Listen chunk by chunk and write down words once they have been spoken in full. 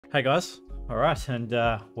Hey guys, all right, and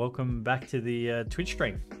welcome back to the Twitch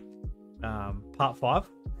stream, part 5.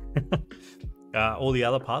 All the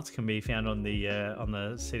other parts can be found on the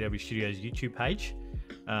CDW Studios YouTube page.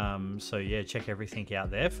 So yeah, check everything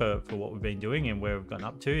out there for what we've been doing and where we've gotten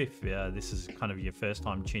up to. If this is kind of your first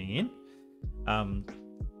time tuning in,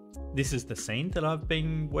 this is the scene that I've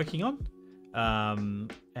been working on,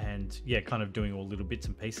 and yeah, kind of doing all little bits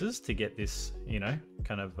and pieces to get this,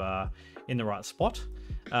 kind of in the right spot.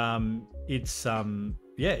 It's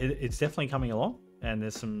definitely coming along, and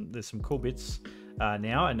there's some cool bits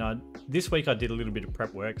now. And this week I did a little bit of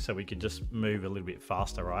prep work so we could just move a little bit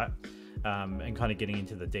faster, right? And kind of getting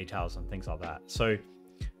into the details and things like that. So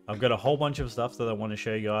I've got a whole bunch of stuff that I want to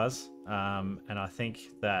show you guys, and I think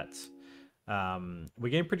that we're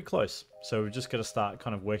getting pretty close. So we've just got to start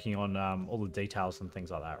kind of working on all the details and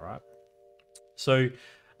things like that, right? So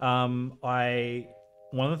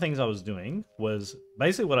one of the things I was doing was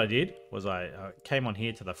basically what I did was I came on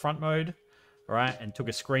here to the front mode, right, and took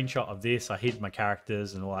a screenshot of this. I hid my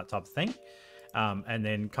characters and all that type of thing, and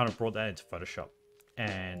then kind of brought that into Photoshop.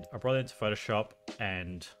 And I brought it into Photoshop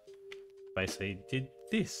and basically did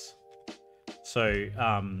this. So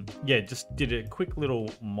yeah, just did a quick little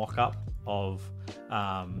mock-up of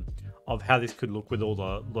how this could look with all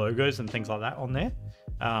the logos and things like that on there.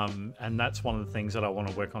 And that's one of the things that I want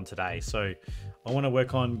to work on today. So I want to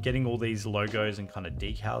work on getting all these logos and kind of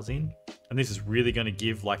decals in, and this is really going to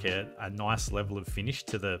give like a nice level of finish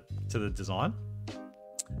to the design.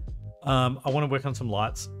 I want to work on some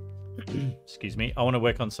lights. Excuse me. I want to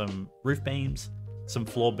work on some roof beams, some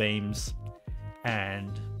floor beams,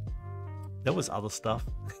 and there was other stuff.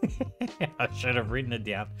 I should have written it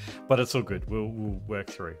down, but it's all good. We'll work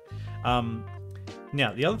through. Now,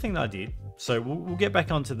 the other thing that I did, so we'll get back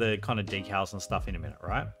onto the kind of decals and stuff in a minute,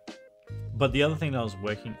 right? But the other thing that I was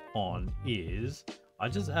working on is I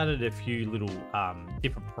just added a few little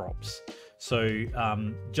different props. So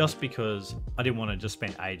just because I didn't want to just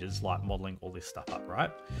spend ages like modeling all this stuff up, right?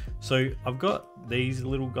 So I've got these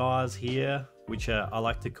little guys here, which I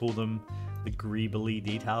like to call them the greebly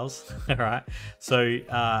details. All right. So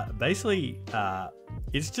basically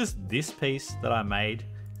it's just this piece that I made,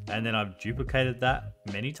 and then I've duplicated that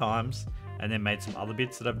many times, and then made some other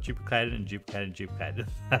bits that I've duplicated and duplicated and duplicated.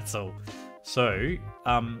 That's all. So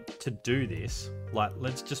to do this, like,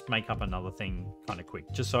 let's just make up another thing kind of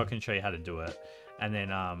quick, just so I can show you how to do it. And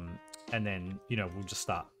then we'll just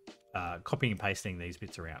start copying and pasting these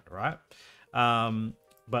bits around, right?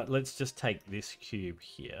 But let's just take this cube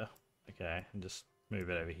here, okay, and just move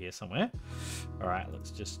it over here somewhere. All right, let's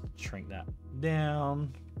just shrink that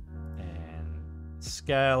down and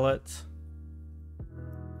scale it.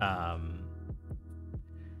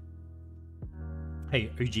 Hey,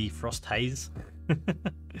 OG Frost Haze.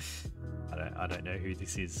 I don't know who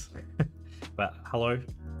this is, but hello,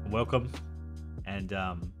 welcome, and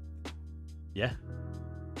yeah,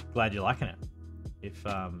 glad you're liking it. If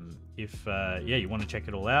yeah, you want to check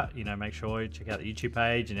it all out, make sure you check out the YouTube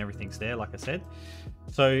page and everything's there, like I said.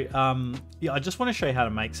 So yeah, I just want to show you how to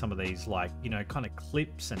make some of these, like, kind of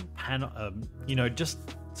clips and panel,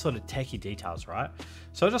 just sort of techie details, right?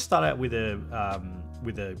 So I'll just start out with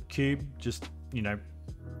a cube, just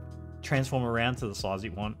transform around to the size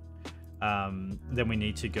you want. Then we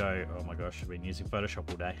need to go, oh my gosh, I've been using Photoshop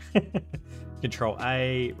all day. Control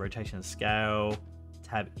A, rotation and scale,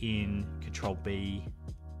 tab in, Control B,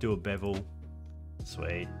 do a bevel.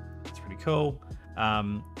 Sweet, it's pretty cool.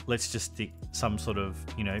 Let's just stick some sort of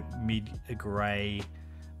mid-gray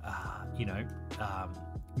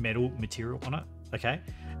metal material on it. Okay,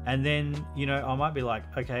 and then I might be like,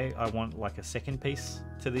 okay, I want like a second piece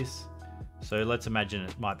to this. So let's imagine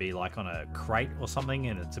it might be like on a crate or something,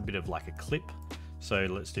 and it's a bit of like a clip. So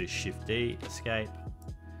let's do Shift D, escape,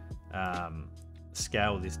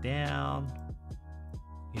 scale this down,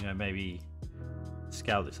 maybe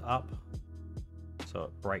scale this up so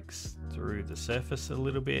it breaks through the surface a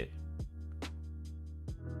little bit.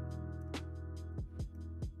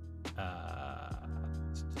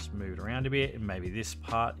 Let's just move it around a bit, and maybe this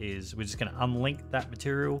part is, we're just going to unlink that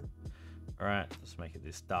material. All right, let's make it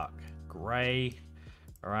this dark gray.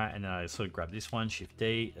 All right, and then I sort of grab this one, Shift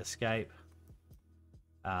D, escape.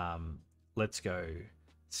 Let's go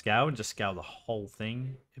scale and just scale the whole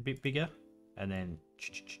thing a bit bigger, and then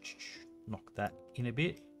knock that in a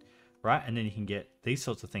bit, right? And then you can get these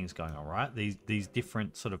sorts of things going on, right? These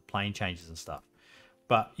different sort of plane changes and stuff.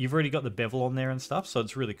 But you've already got the bevel on there and stuff, so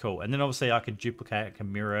it's really cool. And then obviously I can duplicate, I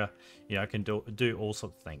can mirror, I can do all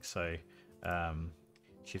sorts of things. So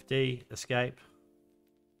Shift D, escape.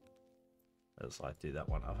 Let's like do that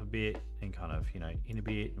one up a bit and kind of, in a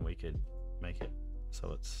bit, and we could make it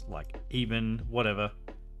so it's like even, whatever,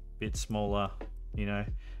 bit smaller, you know,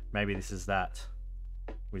 maybe this is that.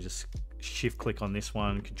 We just shift click on this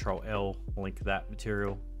one, Control L, link that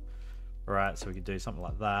material. All right, so we could do something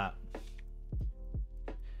like that,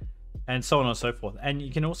 and so on and so forth. And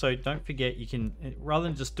you can also, don't forget, you can, rather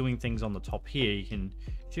than just doing things on the top here, you can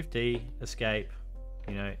Shift D, escape,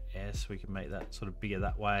 you know, S, we can make that sort of bigger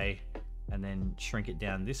that way, and then shrink it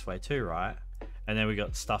down this way too, right? And then we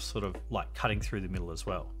got stuff sort of like cutting through the middle as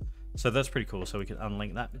well. So that's pretty cool. So we can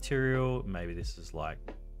unlink that material. Maybe this is like,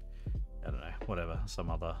 I don't know, whatever, some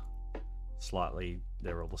other slightly,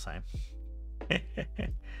 they're all the same.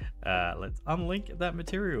 Let's unlink that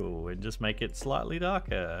material and just make it slightly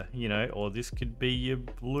darker, you know, or this could be your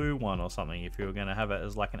blue one or something if you were going to have it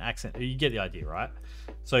as like an accent. You get the idea, right?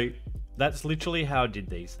 So that's literally how I did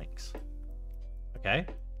these things. Okay,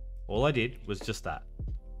 all I did was just that,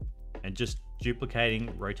 and just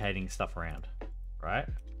duplicating, rotating stuff around, right?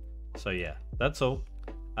 So yeah, that's all.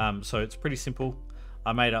 So it's pretty simple.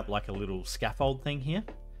 I made up like a little scaffold thing here.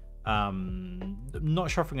 I'm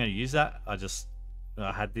not sure if I'm going to use that. I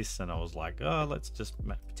had this and I was like, oh, let's just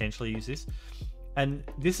potentially use this. And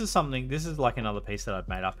this is something, this is like another piece that I've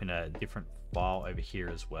made up in a different file over here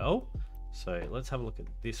as well. So let's have a look at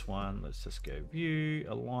this one. Let's just go view,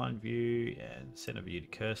 align view, and center view to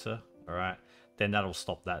cursor. All right, then that'll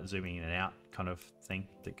stop that zooming in and out kind of thing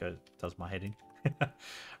that does my head in.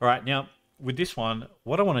 All right, now with this one,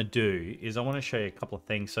 what I want to do is I want to show you a couple of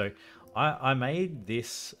things. So I made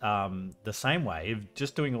this the same way of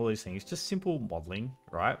just doing all these things, just simple modeling,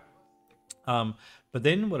 right? But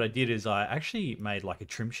then what I did is I actually made like a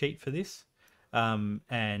trim sheet for this,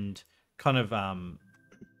 and kind of,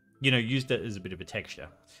 you know, used it as a bit of a texture.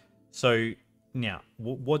 So now,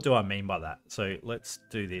 what do I mean by that? So let's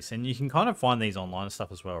do this, and you can kind of find these online and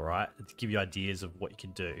stuff as well, right? To give you ideas of what you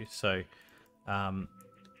can do. So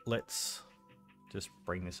let's just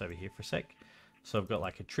bring this over here for a sec. So I've got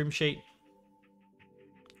like a trim sheet.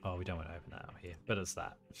 Oh, we don't want to open that out here, but it's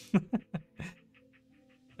that.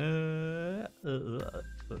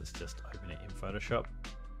 Let's just open it in Photoshop.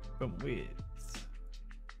 From width.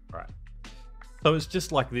 Right. So it's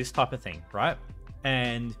just like this type of thing, right?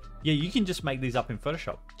 And yeah, you can just make these up in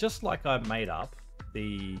Photoshop, just like I made up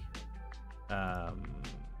the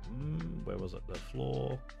where was it? The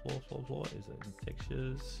floor. Is it in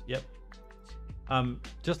textures? Yep.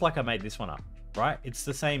 Just like I made this one up, right? It's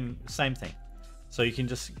the same thing. So you can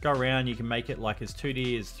just go around, you can make it like as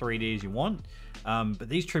 2D as 3D as you want. But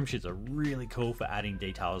these trim sheets are really cool for adding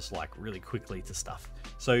details like really quickly to stuff.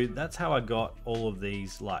 So that's how I got all of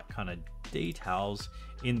these like kind of details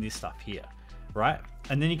in this stuff here, right?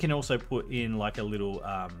 And then you can also put in like a little,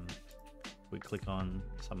 we click on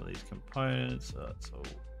some of these components.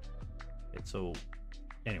 It's all,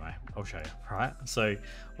 anyway, I'll show you, right? So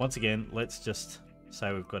once again, let's just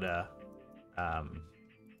say we've got a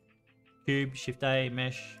cube, Shift A,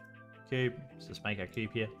 mesh, cube. Let's just make our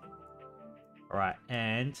cube here. All right,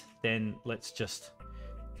 and then let's just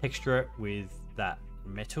texture it with that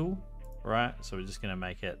metal, right? So we're just gonna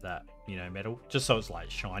make it that, you know, metal, just so it's like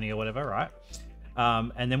shiny or whatever, right?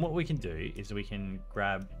 And then what we can do is we can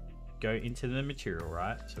go into the material,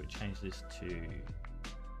 right? So we change this to,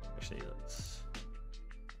 actually let's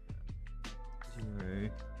 0.2,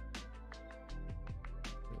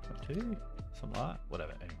 something like that,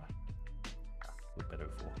 whatever, anyway. Look better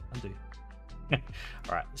before, undo.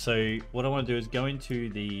 All right, so what I want to do is go into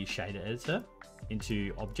the shader editor,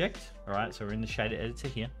 into object. All right, so we're in the shader editor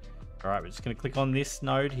here. All right, we're just going to click on this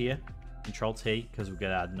node here, Control T, because we've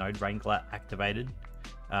got our node wrangler activated.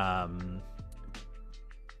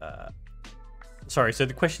 Sorry, so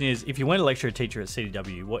the question is, if you weren't a lecturer or teacher at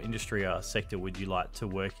CDW, what industry or sector would you like to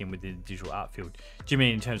work in within the digital art field? Do you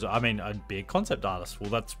mean in terms of, I mean, I'd be a concept artist. Well,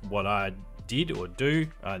 that's what I did or do.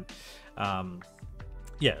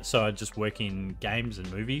 Yeah, so I just work in games and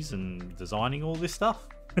movies and designing all this stuff.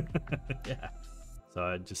 Yeah. So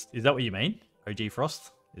I just, is that what you mean? OG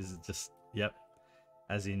Frost? Is it just, yep.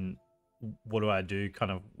 As in, what do I do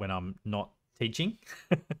kind of when I'm not teaching?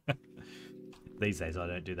 These days I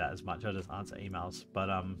don't do that as much. I just answer emails. But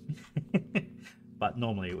but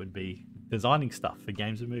normally it would be designing stuff for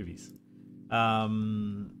games and movies. All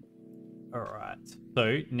right.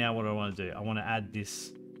 So now what I want to do, I want to add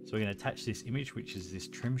this. So we're going to attach this image, which is this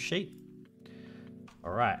trim sheet. All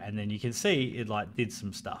right, and then you can see it like did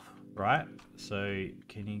some stuff, right? So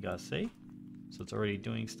can you guys see? So it's already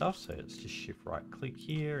doing stuff. So let's just shift right click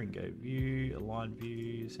here and go view, align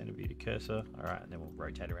view, center view to cursor. All right, and then we'll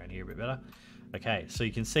rotate around here a bit better. Okay, so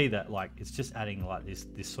you can see that like it's just adding like this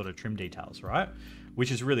sort of trim details, right? Which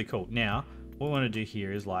is really cool. Now, what we want to do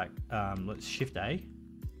here is like, let's Shift A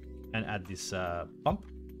and add this bump.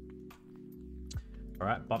 All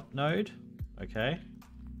right, bump node. Okay.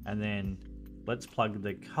 And then let's plug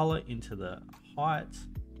the color into the height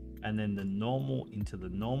and then the normal into the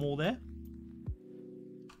normal there.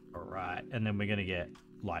 All right. And then we're going to get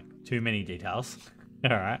like too many details.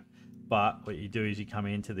 All right. But what you do is you come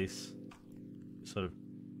into this, sort of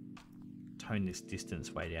tone this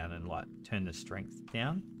distance way down and like turn the strength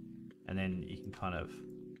down. And then you can kind of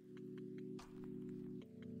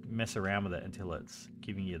mess around with it until it's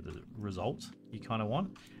giving you the result you kind of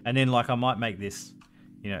want. And then like I might make this,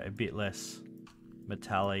 you know, a bit less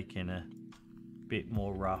metallic and a bit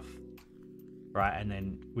more rough, right? And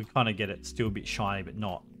then we kind of get it still a bit shiny, but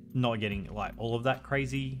not getting like all of that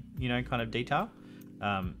crazy, you know, kind of detail.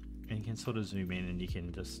 And you can sort of zoom in and you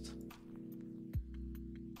can just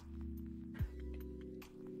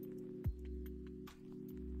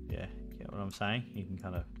get what I'm saying? You can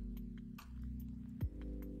kind of,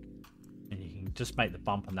 and you can just make the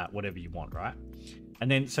bump on that whatever you want, right?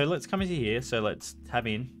 And then so let's come into here, so let's tab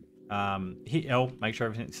in, hit L, make sure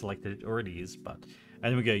everything's selected. It already is, but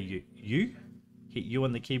and then we go U, hit U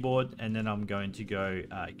on the keyboard, and then I'm going to go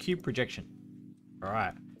cube projection. All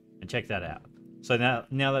right, and check that out. So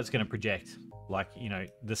now that's going to project like, you know,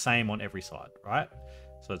 the same on every side, right?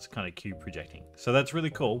 So it's kind of cube projecting. So that's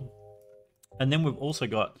really cool. And then we've also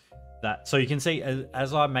got that, so you can see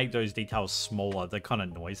as I make those details smaller, the kind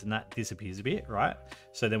of noise and that disappears a bit, right?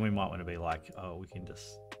 So then we might want to be like, oh, we can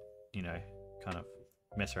just, you know, kind of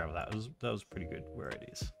mess around with that. That was pretty good where it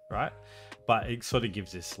is, right? But it sort of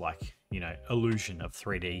gives this like, you know, illusion of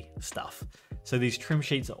 3D stuff. So these trim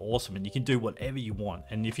sheets are awesome, and you can do whatever you want.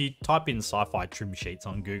 And if you type in sci-fi trim sheets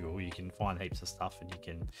on Google, you can find heaps of stuff, and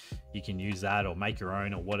you can use that or make your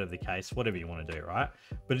own or whatever the case, whatever you want to do, right?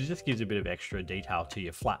 But it just gives a bit of extra detail to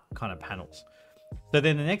your flat kind of panels. So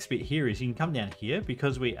then the next bit here is you can come down here,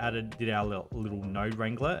 because we did our little node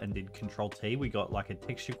wrangler and did Control T, we got like a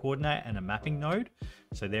texture coordinate and a mapping node.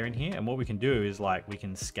 So they're in here, and what we can do is like we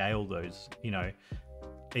can scale those, you know,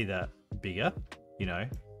 either bigger, you know,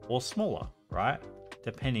 or smaller, right?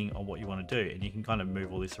 Depending on what you want to do. And you can kind of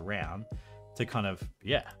move all this around to kind of,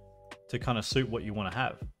 to kind of suit what you want to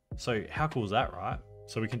have. So how cool is that, right?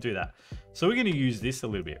 So we can do that. So we're going to use this a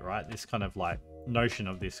little bit, right? This kind of like notion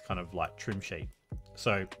of this kind of like trim sheet.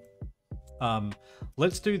 So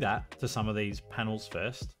let's do that to some of these panels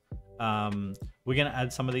first. We're going to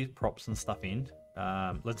add some of these props and stuff in.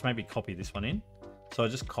 Let's maybe copy this one in. So I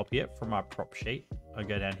just copy it from my prop sheet. I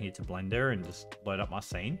go down here to Blender and just load up my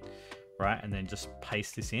scene, right? And then just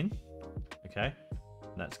paste this in, okay?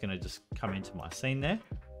 And that's gonna just come into my scene there,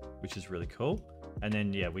 which is really cool. And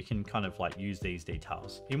then, yeah, we can kind of like use these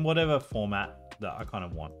details in whatever format that I kind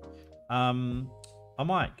of want. I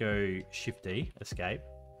might go Shift D, escape,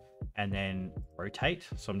 and then rotate.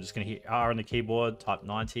 So I'm just gonna hit R on the keyboard, type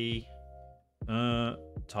 90,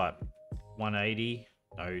 type 180,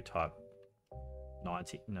 no, type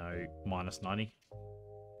 90, no, minus 90.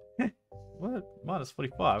 What? Minus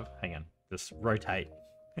 45? Hang on, just rotate.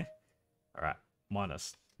 All right,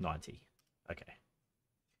 minus 90. Okay,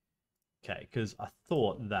 because I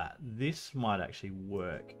thought that this might actually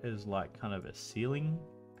work as like kind of a ceiling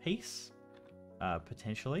piece,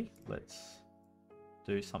 potentially. Let's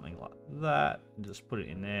do something like that and just put it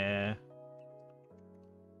in there.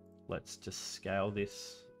 Let's just scale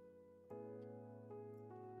this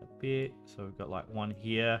a bit. So we've got like one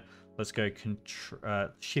here. Let's go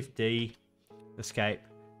Shift D, escape,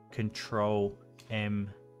 Control M,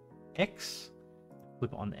 X,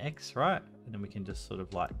 flip it on the X, right? And then we can just sort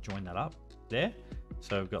of like join that up there.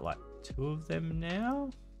 So we've got like two of them now,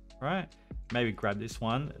 right? Maybe grab this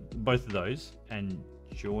one, both of those, and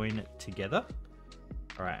join it together.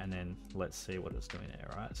 All right, and then let's see what it's doing there,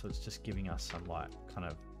 right? So it's just giving us some like kind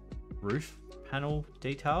of roof panel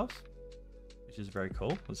details, which is very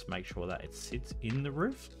cool. Let's make sure that it sits in the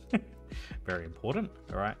roof. Very important.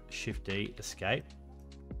 All right, Shift D, escape.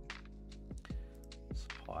 Let's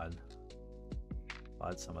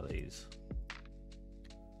hide some of these.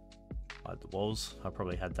 Hide the walls. I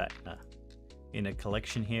probably had that in a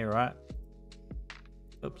collection here, right?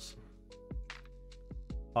 Oops.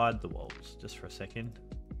 Hide the walls just for a second.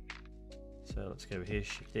 So let's go over here,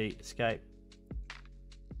 Shift D, escape.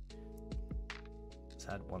 Let's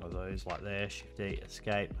add one of those like there, Shift D,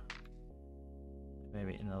 escape.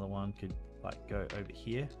 Maybe another one could like go over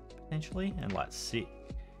here potentially and like sit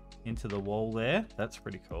into the wall there. That's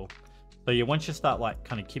pretty cool. So yeah, once you start like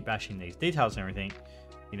kind of keep bashing these details and everything,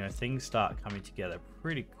 you know, things start coming together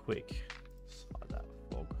pretty quick. Slide that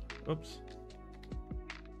fog. Oops.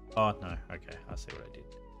 Oh no, okay, I see what I did.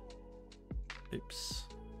 Oops.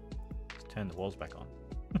 Let's turn the walls back on.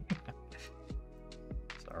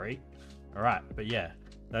 Sorry. All right, but yeah,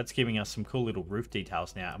 that's giving us some cool little roof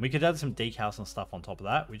details now. And we could add some decals and stuff on top of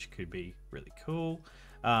that, which could be really cool.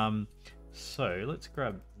 So let's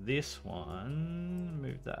grab this one,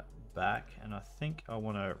 move that back, and I think I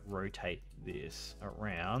want to rotate this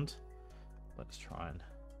around. Let's try and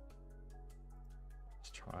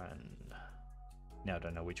now I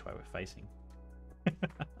don't know which way we're facing.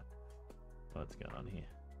 What's going on here?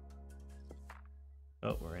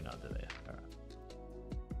 Oh, we're in under there. All right.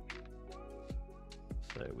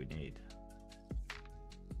 So we need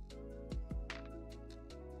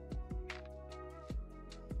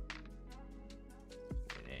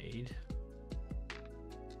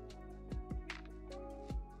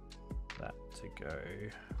that to go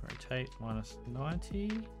rotate minus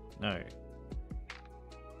 90. No.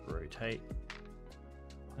 Rotate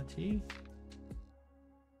 90.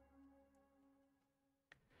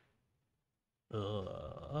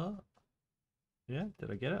 Yeah,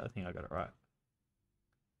 did I get it? I think I got it right.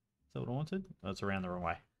 Is that what I wanted? Oh, it's around the wrong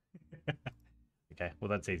way. Okay, well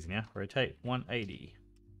that's easy now. Rotate 180.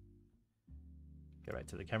 Go back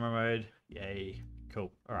to the camera mode. Yay,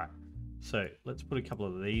 cool. All right, so let's put a couple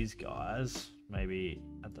of these guys maybe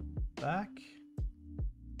at the back.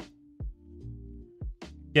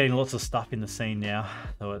 Getting lots of stuff in the scene now,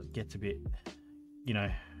 so it gets a bit, you know,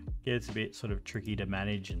 gets a bit sort of tricky to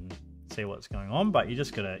manage and see what's going on, but you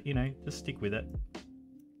just gotta, you know, just stick with it.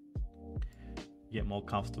 Get more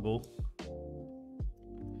comfortable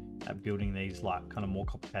at building these like kind of more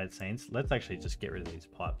complicated scenes. Let's actually just get rid of these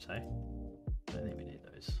pipes, eh? Don't think we need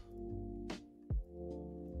those.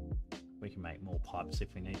 We can make more pipes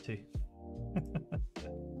if we need to.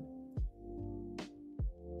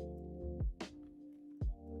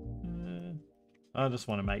 I just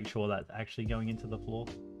want to make sure that's actually going into the floor.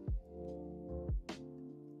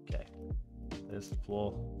 Okay, there's the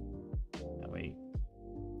floor. And we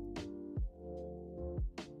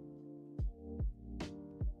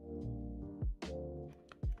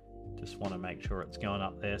just want to make sure it's going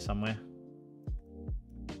up there somewhere.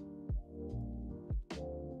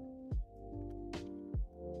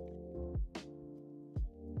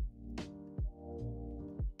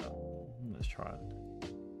 Let's try and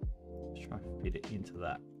fit it into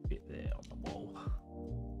that bit there on the wall.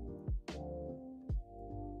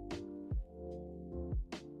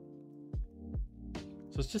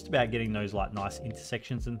 So it's just about getting those like nice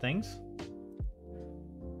intersections and things.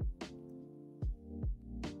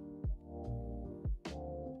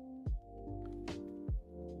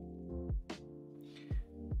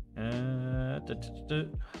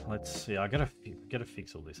 Let's see. I gotta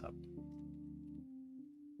fix all this up.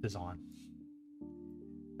 Design.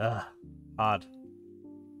 Hard.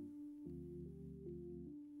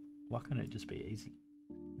 Why can't it just be easy?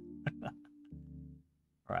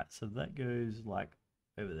 Alright, so that goes like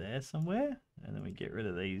over there somewhere, and then we get rid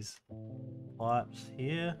of these pipes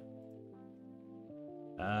here.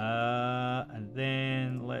 And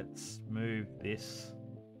then let's move this.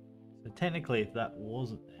 So technically, if that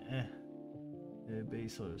wasn't there, it would be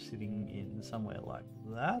sort of sitting in somewhere like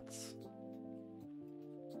that.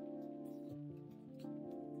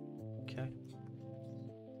 Okay.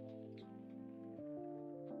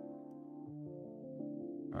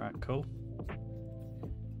 All right, cool.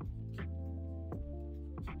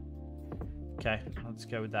 Okay, let's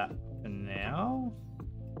go with that for now.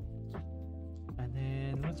 And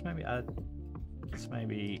then let's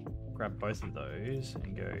maybe grab both of those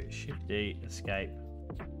and go Shift D, escape.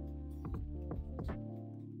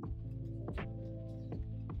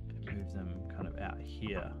 And move them kind of out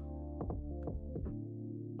here.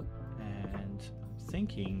 And I'm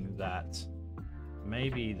thinking that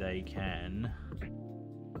maybe they can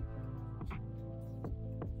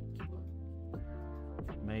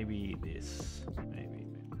maybe this, maybe.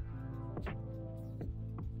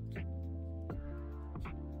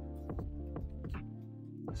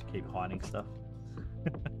 Just keep hiding stuff.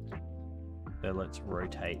 So let's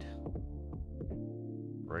rotate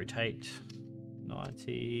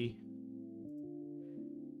 90,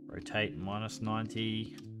 rotate minus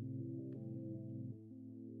 90.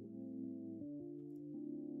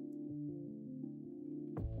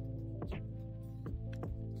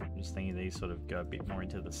 I'm just thinking these sort of go a bit more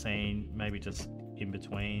into the scene, maybe just in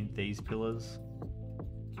between these pillars.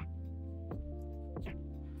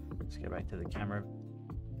 Let's go back to the camera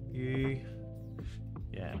view.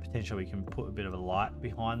 Yeah, and potentially we can put a bit of a light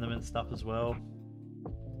behind them and stuff as well.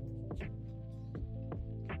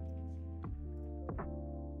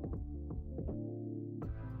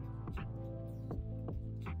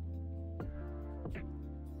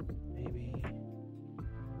 Maybe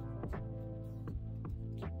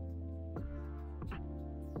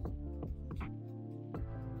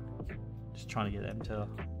Just trying to get them to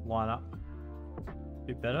line up a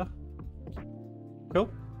bit better. Cool.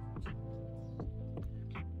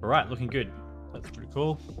 All right, looking good. That's pretty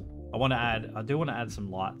cool. I do want to add some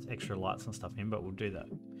lights, extra lights and stuff in, but we'll do that.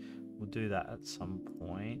 We'll do that at some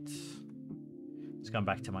point. Let's go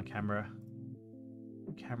back to my camera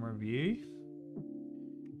view.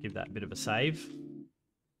 Give that a bit of a save.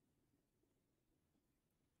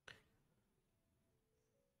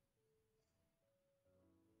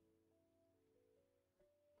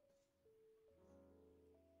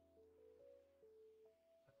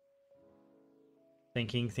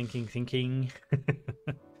 Thinking.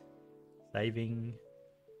 Saving.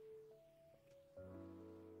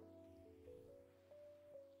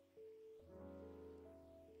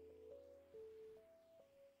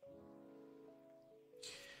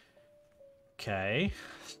 Okay,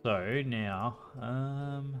 so now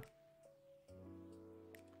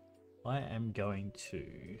I am going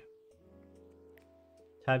to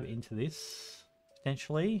tab into this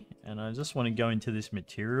potentially, and I just want to go into this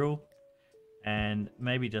material and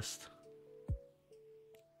maybe just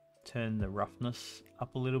turn the roughness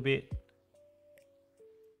up a little bit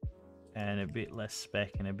and a bit less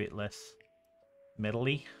spec and a bit less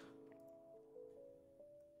metally.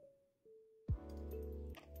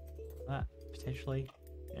 That potentially,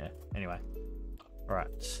 yeah. Anyway, all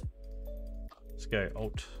right, let's go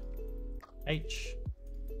Alt H.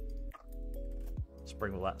 Let's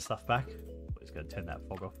bring all that stuff back. We're just gonna turn that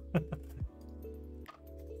fog off.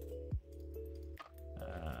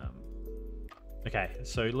 Okay,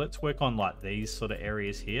 so let's work on like these sort of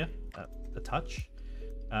areas here at the touch.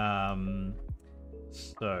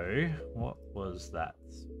 So what was that?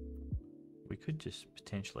 We could just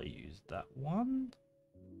potentially use that one.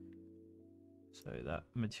 So that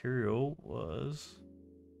material was,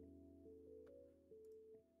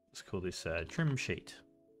 let's call this a trim sheet.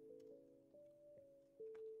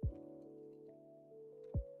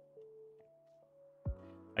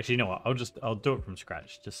 Actually, you know what? I'll do it from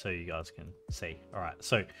scratch just so you guys can see. All right,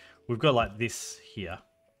 so we've got like this here.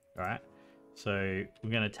 All right, so we're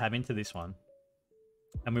going to tab into this one,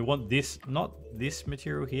 and we want this, not this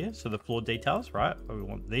material here. So the floor details, right? But we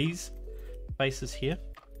want these faces here.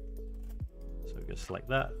 So we're going to select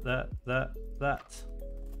that,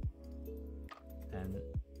 and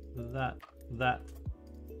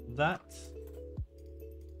that,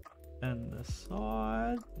 and the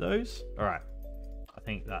side, those. All right. I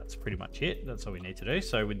think that's pretty much it. That's all we need to do.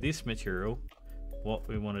 So with this material, what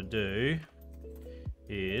we want to do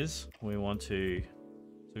is we want to,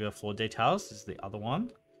 so we got floor details, this is the other one.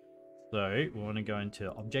 So we want to go into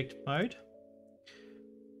object mode.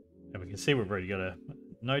 And we can see we've already got a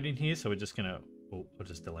node in here. So we're just going to, I'll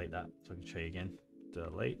just delete that so I can show you again.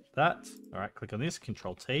 Delete that. All right, click on this,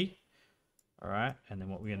 Control T. All right, and then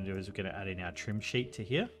what we're going to do is we're going to add in our trim sheet to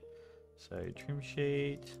here. So trim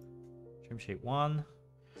sheet 1.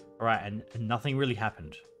 All right, and nothing really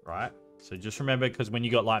happened, right? So just remember, because when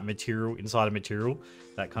you got like material inside a material,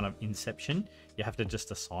 that kind of inception, you have to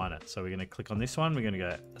just assign it. So we're going to click on this one. We're going to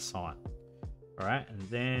go assign. All right,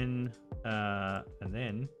 and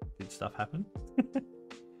then did stuff happen?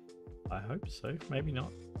 I hope so. Maybe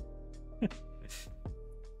not.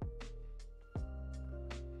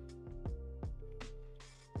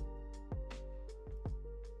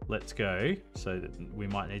 Let's go. So that we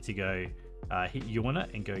might need to go hit U on it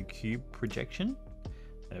and go cube projection.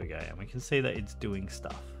 There we go, and we can see that it's doing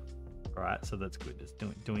stuff. All right, so that's good. It's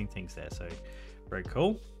doing things there. So very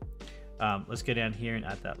cool. Let's go down here and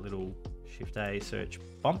add that little Shift A search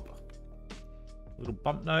bump, little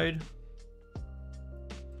bump node.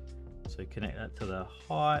 So connect that to the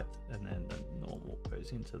height, and then the normal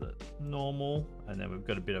goes into the normal, and then we've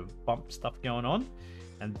got a bit of bump stuff going on.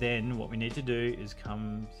 And then what we need to do is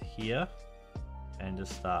come here and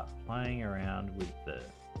just start playing around with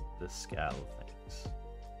the scale of things.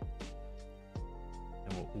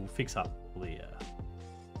 And we'll fix up the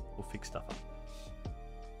we'll fix stuff up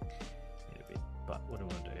in a bit. But what do I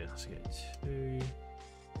want to do? Let's go to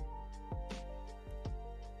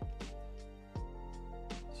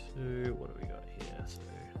what do we got here?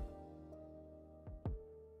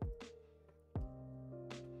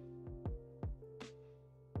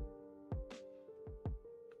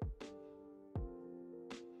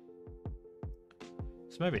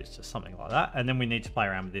 So maybe it's just something like that. And then we need to play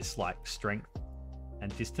around with this like strength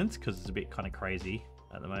and distance, because it's a bit kind of crazy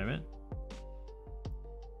at the moment.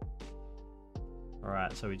 All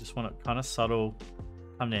right, so we just want it kind of subtle.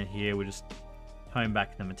 Come down here, we just tone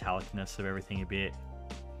back the metallicness of everything a bit.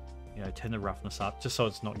 You know, turn the roughness up just so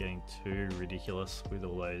it's not getting too ridiculous with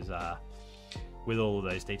all those of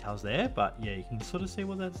those details there. But yeah, you can sort of see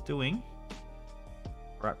what that's doing.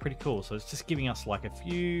 Right, pretty cool. So it's just giving us like a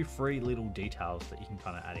few free little details that you can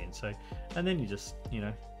kind of add in. So, and then you just, you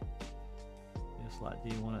know, just like, do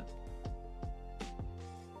you want it,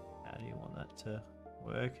 how do you want that to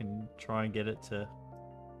work, and try and get it to,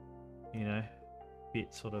 you know,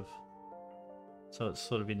 fit sort of, so it's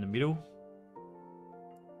sort of in the middle,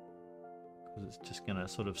 because it's just going to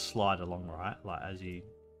sort of slide along, right? Like as you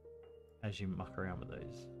muck around with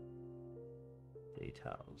those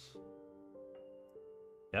details.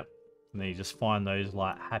 Yep. And then you just find those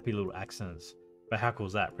like happy little accents. But how cool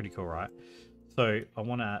is that? Pretty cool, right? So I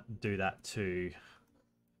want to do that too.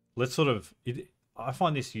 Let's sort of, I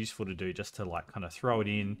find this useful to do just to like kind of throw it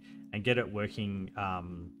in and get it working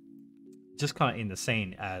just kind of in the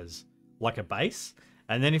scene as like a base.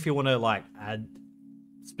 And then if you want to like add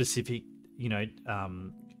specific, you know,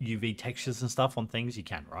 UV textures and stuff on things, you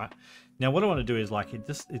can, right? Now what I want to do is like,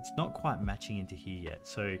 it's not quite matching into here yet.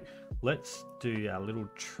 So let's do a little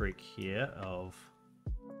trick here of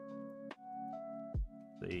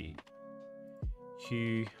the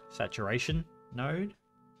hue saturation node.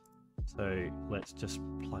 So let's just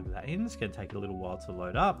plug that in. It's going to take a little while to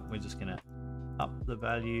load up. We're just going to up the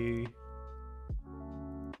value.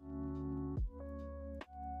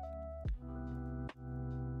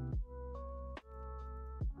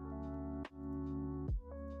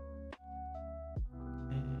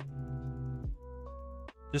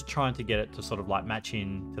 Just trying to get it to sort of like match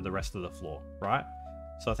in to the rest of the floor, right?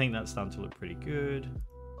 So I think that's starting to look pretty good.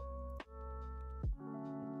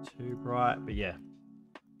 Too bright, but yeah,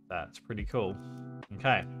 that's pretty cool.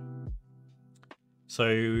 Okay. So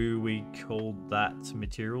we called that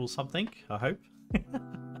material something, I hope.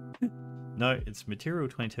 No, it's material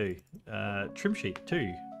 22. Trim sheet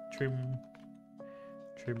 2. Trim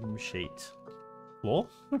sheet floor.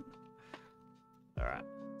 All right,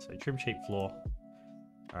 so trim sheet floor.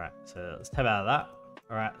 All right, so let's tab out of that.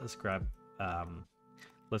 All right, let's grab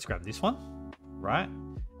this one, right?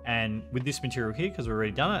 And with this material here, because we've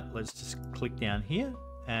already done it, let's just click down here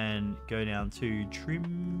and go down to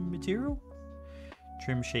trim material,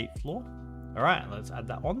 trim sheet floor. All right, let's add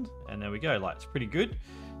that on, and there we go. Like, it's pretty good.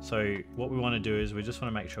 So what we want to do is we just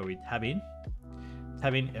want to make sure we tab in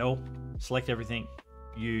L, select everything,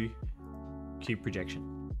 U, cube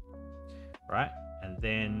projection, right? And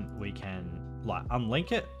then we can like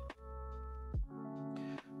unlink it.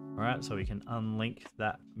 All right, so we can unlink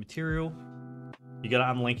that material. You got to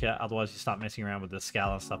unlink it, otherwise you start messing around with the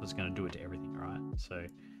scale and stuff. It's going to do it to everything, right? So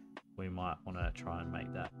we might want to try and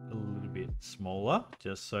make that a little bit smaller,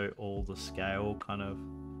 just so all the scale kind of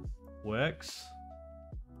works.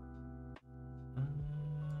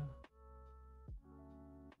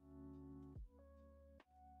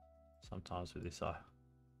 Sometimes with this, I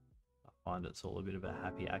find it's all a bit of a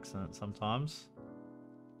happy accident sometimes.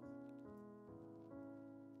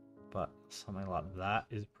 But something like that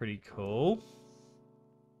is pretty cool.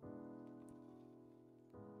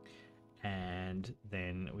 And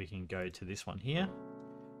then we can go to this one here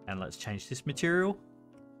and let's change this material.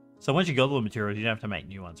 So once you got all the materials, you don't have to make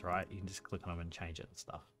new ones, right? You can just click on them and change it and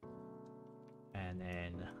stuff. And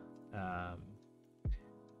then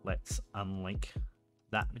let's unlink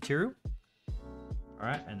that material. All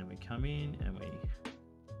right, and then we come in and we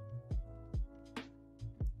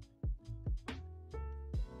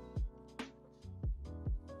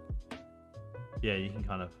you can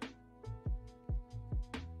kind of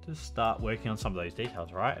just start working on some of those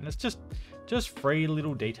details, right? And it's just free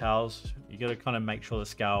little details. You got to kind of make sure the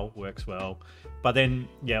scale works well. But then,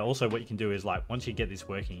 yeah, also what you can do is like, once you get this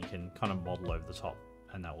working, you can kind of model over the top,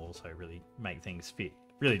 and that will also really make things fit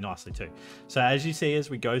really nicely too. So as you see, as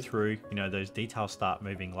we go through, you know, those details start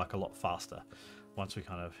moving like a lot faster once we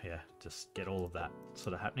kind of, just get all of that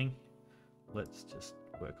sort of happening. Let's just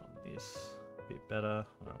work on this a bit better.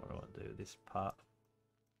 I don't know what I want to do with this part.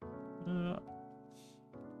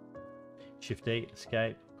 Shift D,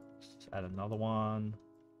 escape. Let's add another one.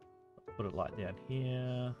 Put it like down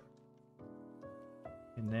here,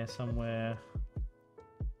 in there somewhere.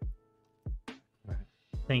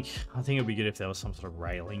 I think it'd be good if there was some sort of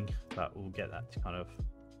railing, but we'll get that to kind of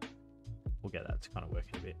work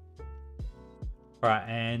in a bit. All right,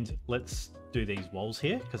 and let's do these walls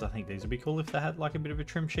here, because I think these would be cool if they had like a bit of a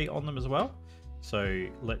trim sheet on them as well. So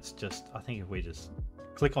let's just, I think if we just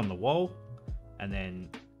click on the wall and then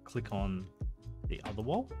click on the other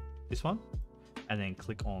wall, this one, and then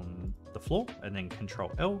click on the floor and then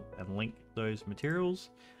Control L and link those materials,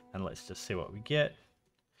 and let's just see what we get.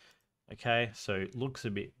 Okay, so it looks a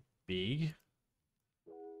bit big.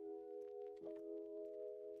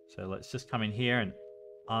 So let's just come in here and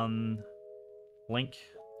unlink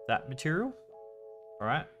that material. All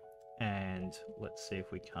right, And let's see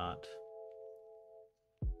if we can't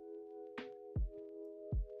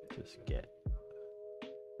just get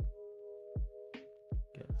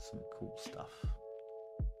some cool stuff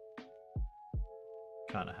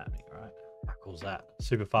kind of happening, right? How cool is that?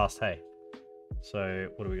 Super fast, hey. So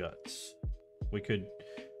what do we got? We could,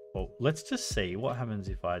 well, let's just see what happens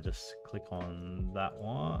if I just click on that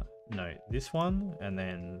one. No, this one, and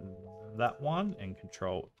then that one, and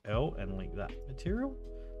Control L and link that material.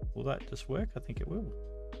 Will that just work? I think it will.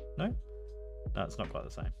 No? No, it's not quite the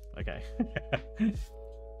same. Okay.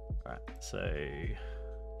 All right, so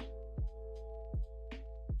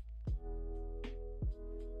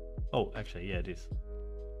oh, actually, yeah, it is.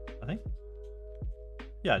 I think.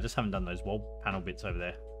 Yeah, I just haven't done those wall panel bits over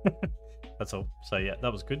there. That's all. So yeah,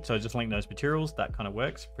 that was good. So just link those materials. That kind of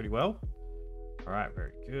works pretty well. All right,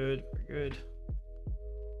 very good, very good.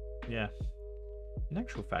 Yeah. In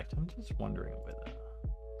actual fact, I'm just wondering whether.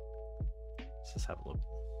 Let's just have a look.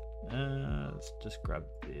 Let's just grab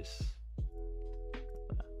this.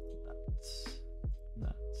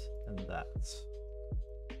 And that's.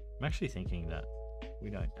 I'm actually thinking that we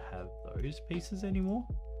don't have those pieces anymore.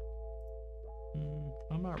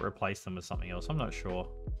 I might replace them with something else. I'm not sure.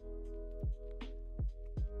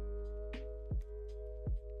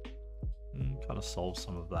 Kind of solve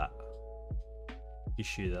some of that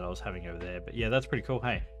issue that I was having over there. But yeah, that's pretty cool.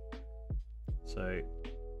 Hey, so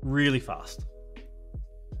really fast,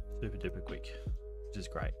 super duper quick, which is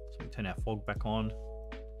great. So we turn our fog back on,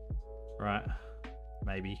 right?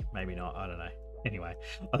 Maybe not. I don't know. Anyway,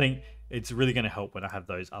 I think it's really going to help when I have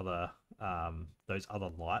those other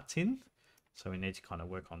lights in. So we need to kind of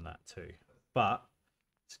work on that too. But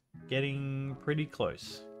it's getting pretty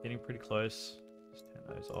close. Getting pretty close. Just turn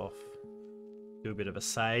those off. Do a bit of a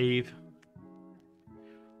save.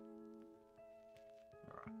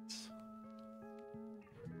 All right.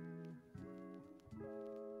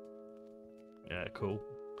 Yeah, cool.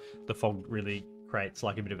 The fog really creates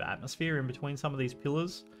like a bit of atmosphere in between some of these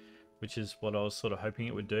pillars, which is what I was sort of hoping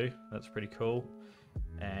it would do. That's pretty cool.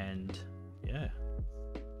 And yeah,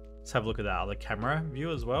 let's have a look at that other camera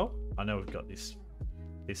view as well. I know we've got this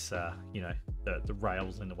you know, the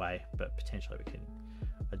rails in the way, but potentially we can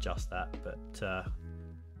adjust that. But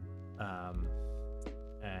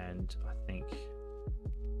and I think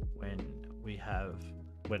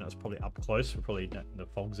when it's probably up close, the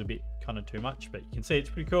fog's a bit kind of too much, but you can see it's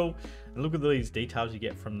pretty cool. And look at these details you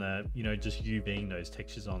get from the, you know, just UVing those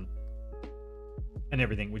textures on and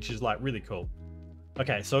everything, which is like really cool.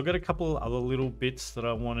 Okay, so I've got a couple of other little bits that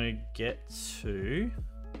I want to get to.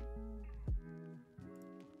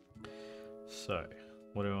 So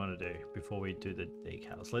what do we want to do before we do the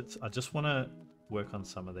decals? I just want to work on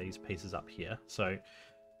some of these pieces up here. So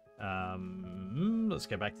let's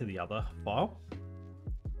go back to the other file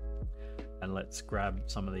and let's grab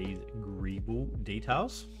some of these greeble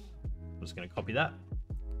details. I'm just going to copy that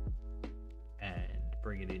and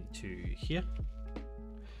bring it into here.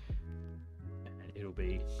 And it'll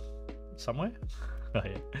be somewhere. Oh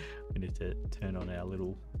yeah, we need to turn on our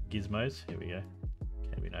little gizmos. Here we go.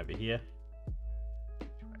 Came in over here. Which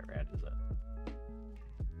way around is it?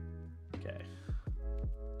 Okay.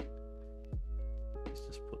 Let's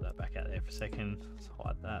just put that back out there for a second. Let's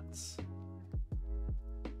hide that.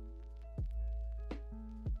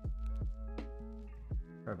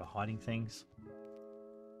 Forever hiding things.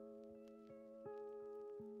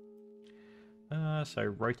 So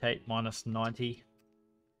rotate -90.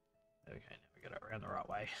 Okay, now we got it around the right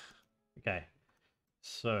way. Okay,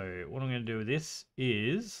 so what I'm going to do with this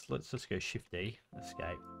is let's just go Shift D,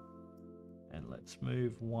 escape, and let's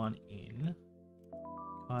move one in,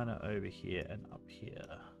 kind of over here and up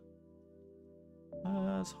here.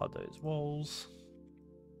 Let's hide those walls.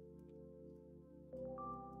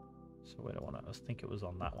 So where do I want it? I think it was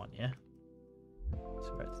on that one, yeah?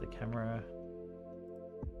 So back to the camera.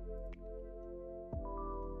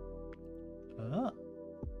 Is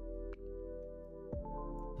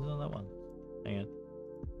it on that one? Hang on.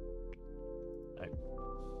 No.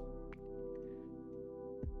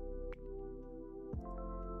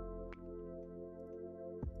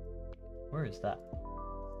 Where is that?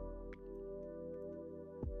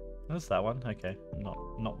 That's that one. Okay,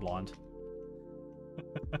 not blind.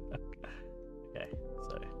 Okay,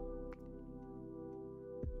 so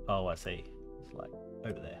oh, I see. It's like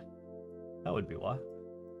over there. That would be why.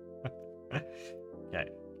 Okay.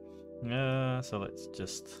 So let's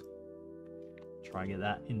just try and get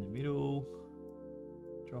that in the middle.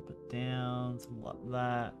 Drop it down, something like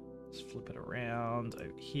that. Just flip it around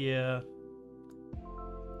over here.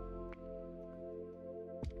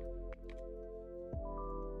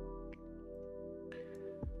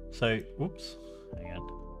 So, whoops, hang on.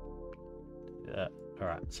 All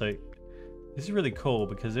right, so this is really cool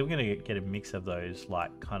because we're going to get a mix of those,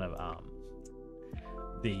 like kind of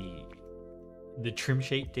the trim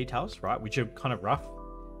sheet details, right, which are kind of rough,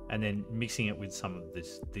 and then mixing it with some of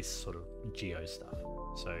this sort of geo stuff.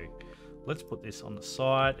 So let's put this on the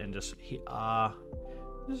side and just hit R.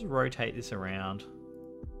 Just rotate this around.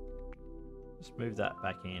 Just move that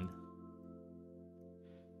back in.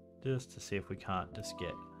 Just to see if we can't just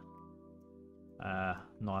get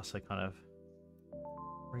nicer kind of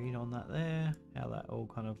read on that there. How that all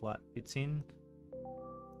kind of like fits in.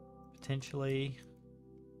 Potentially.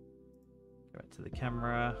 Go back to the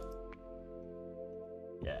camera.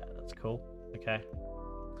 Yeah, that's cool. Okay.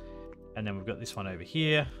 And then we've got this one over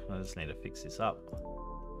here. I just need to fix this up.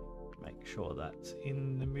 Make sure that's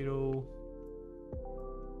in the middle.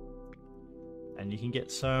 And you can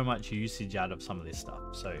get so much usage out of some of this stuff.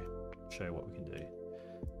 So I'll show you what we can do.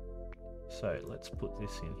 So let's put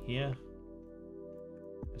this in here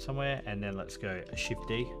somewhere, and then let's go Shift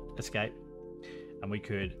D, escape. And we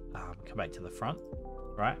could come back to the front,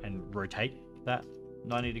 right? And rotate that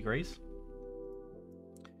 90 degrees.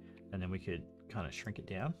 And then we could kind of shrink it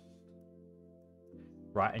down.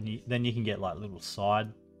 Right, and then you can get like little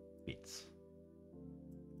side bits.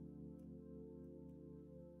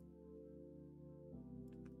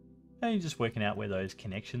 And you're just working out where those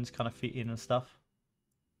connections kind of fit in and stuff.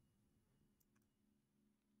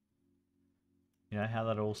 You know how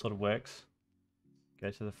that all sort of works.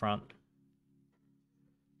 Go to the front.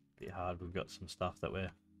 Bit hard, we've got some stuff that we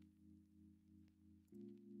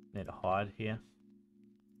need to hide here.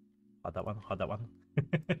 Hide that one, hide that one.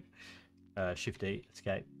 Shift D,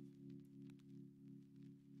 escape.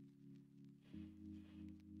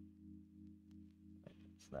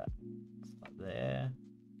 It's that there.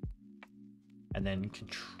 And then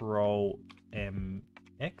Control MX.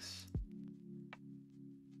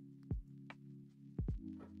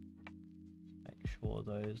 Make sure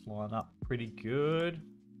those line up pretty good.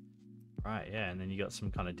 Right, yeah, and then you got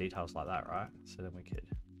some kind of details like that, right? So then we could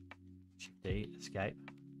Shift D, escape.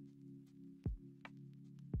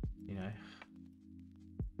 You know,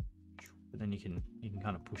 but then you can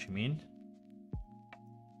kind of push them in.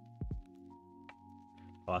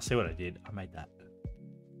 Oh, I see what I did. I made that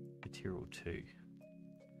material too.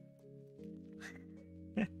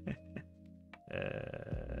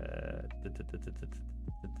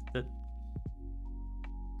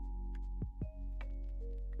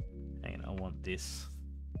 Hang on, I want this.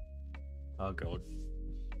 Oh god,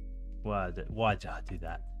 why did I do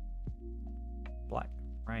that? Black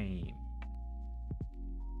frame.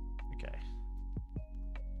 Okay.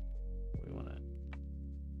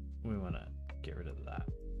 We wanna get rid of that.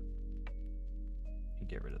 And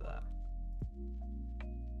get rid of that.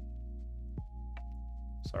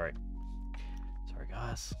 Sorry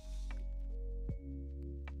guys.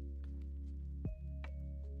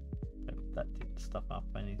 Hope that didn't stuff up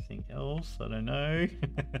anything else. I don't know.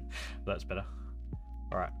 That's better.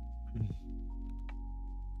 All right.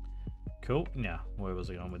 Cool. Now, where was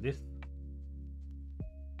I going with this?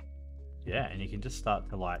 Yeah, and you can just start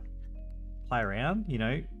to like play around, you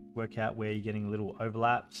know, work out where you're getting little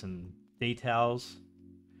overlaps and details.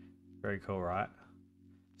 Very cool, right?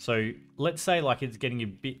 So let's say like it's getting a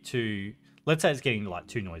bit too, let's say it's getting like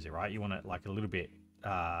too noisy, right? You want it like a little bit,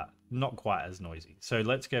 not quite as noisy. So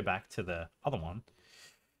let's go back to the other one,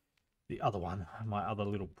 my other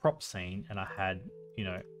little prop scene, and I had, you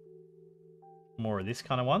know, more of this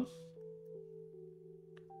kind of one.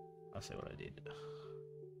 I'll see what I did.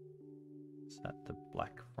 Is that the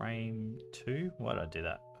black frame too? Why did I do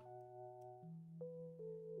that?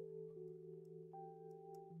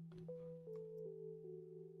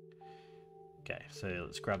 Okay, so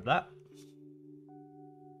let's grab that.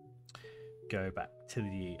 Go back to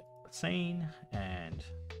the scene and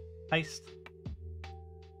paste.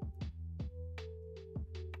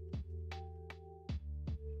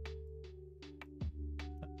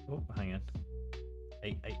 Oh, hang on.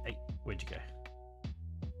 Hey, where'd you go?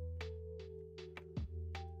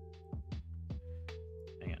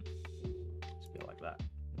 Hang on. Just go like that.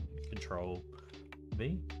 Control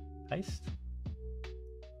V, paste.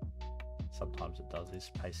 Sometimes it does this,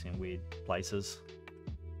 paste in weird places.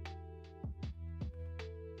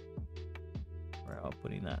 Where am I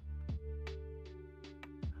putting that?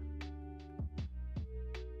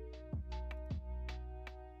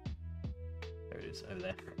 There it is, over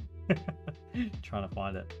there. Trying to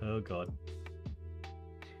find it. Oh god.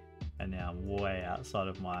 And now I'm way outside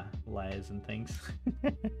of my layers and things.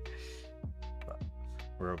 But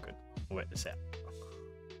we're all good. We'll work this out.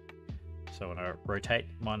 So when I rotate,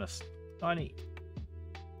 -90.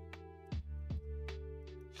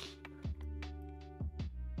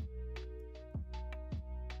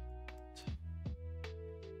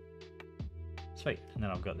 And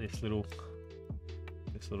then I've got this little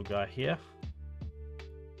guy here.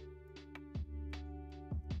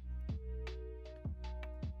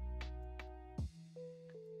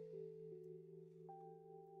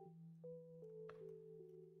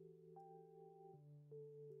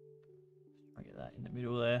 I'll get that in the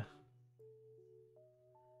middle there.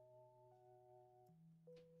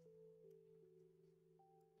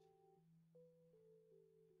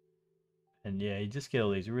 And yeah, you just get all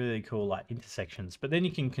these really cool like intersections, but then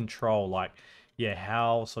you can control like, yeah,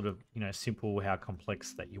 how sort of, you know, simple, how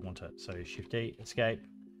complex that you want it. So Shift D, escape,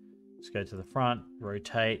 let's go to the front,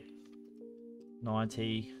 rotate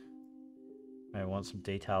 90. Maybe want some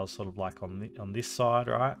details sort of like on this side,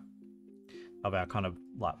 right? Of our kind of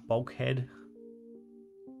like bulkhead.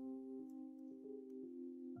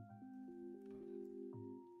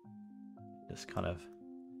 Just kind of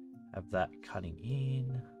have that cutting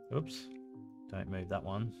in. Oops. Don't move that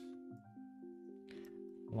one.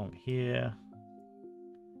 Along here.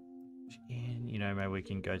 In, you know, maybe we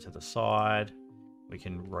can go to the side. We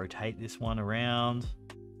can rotate this one around.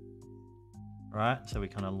 Right, so we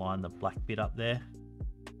kind of line the black bit up there.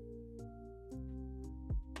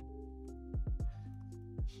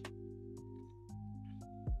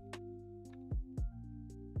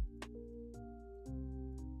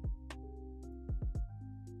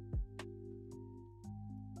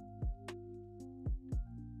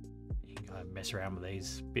 Mess around with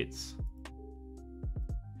these bits.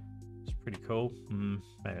 It's pretty cool.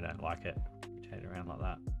 Maybe I don't like it. Rotate it around like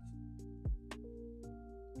that.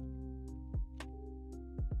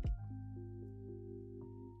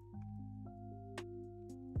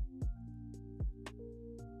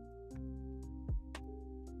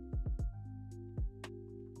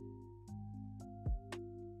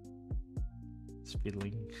 It's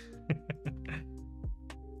fiddling.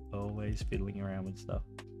 Always fiddling around with stuff.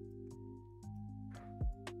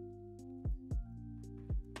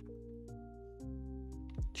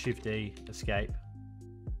 Shift D, escape,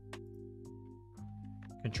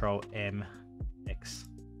 Control M, X.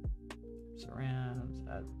 Surround,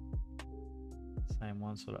 add same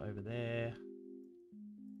one sort of over there.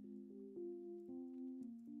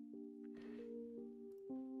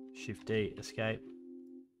 Shift D, escape.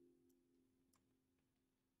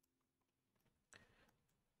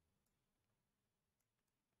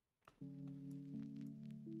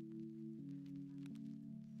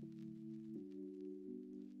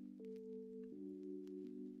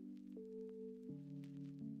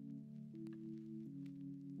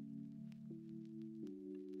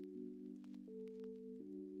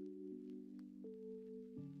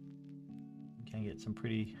 Can get some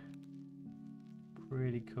pretty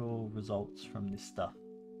cool results from this stuff.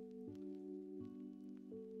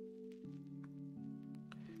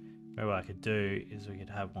 Maybe what I could do is we could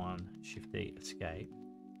have one Shift D, escape.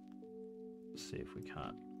 Let's see if we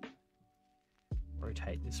can't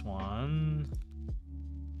rotate this one.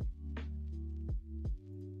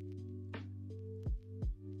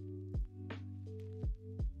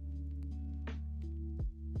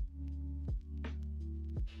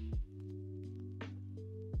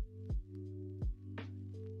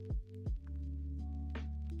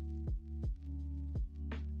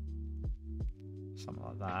 Something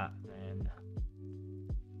like that, and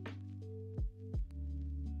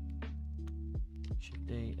Shift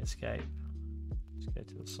D, escape. Let's go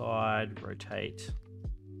to the side, rotate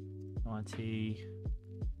 90.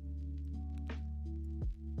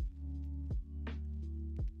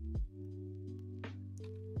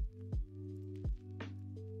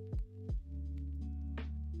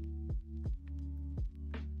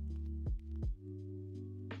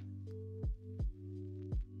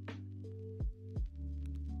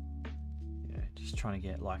 Trying to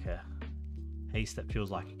get like a piece that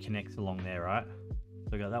feels like it connects along there, right?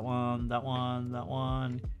 So I got that one, that one, that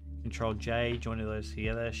one. Control J, join those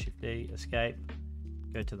together. Shift D, escape.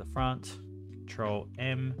 Go to the front. Control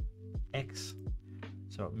M, X.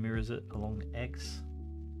 So it mirrors it along the X.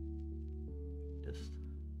 Just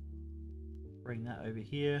bring that over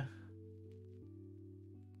here.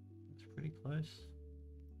 It's pretty close.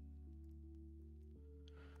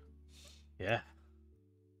 Yeah.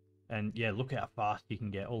 And yeah, look how fast you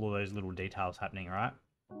can get all of those little details happening, right?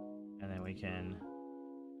 And then we can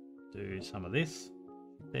do some of this.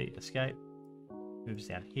 The escape moves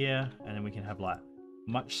down here, and then we can have like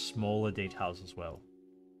much smaller details as well.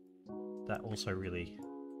 That also really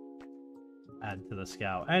add to the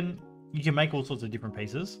scale. And you can make all sorts of different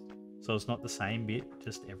pieces, so it's not the same bit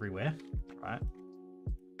just everywhere, right?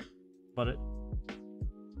 But it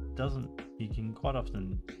doesn't, you can quite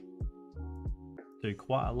often do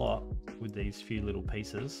quite a lot with these few little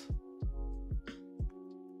pieces.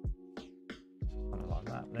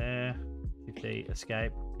 Shift D,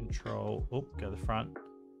 escape, control, go to the front,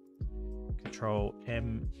 control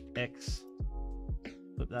M, X,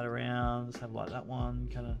 flip that around, just have like that one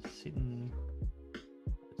kind of sitting,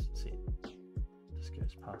 let's see, just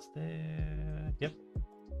goes past there, yep,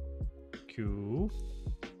 cool.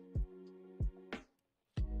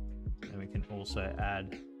 And we can also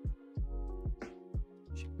add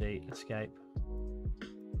Shift D, escape,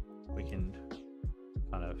 we can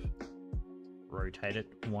kind of rotate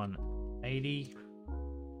it 180,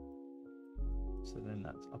 so then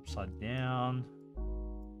that's upside down,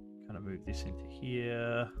 kind of move this into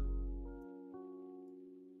here,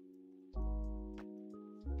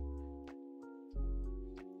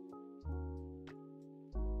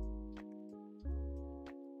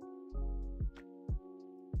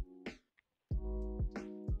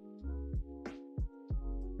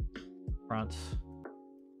 front,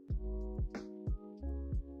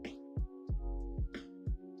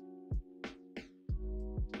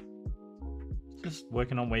 just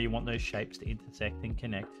working on where you want those shapes to intersect and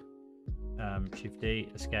connect. Shift D,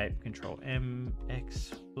 escape, control M,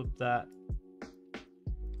 X, flip that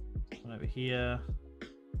one over here.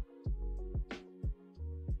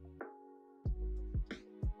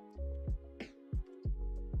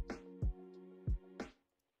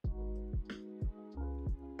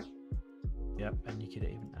 Yep, and you could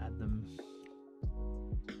even add them.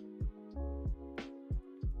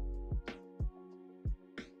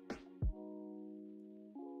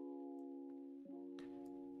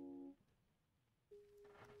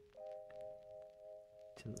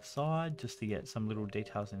 To the side just to get some little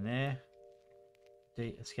details in there.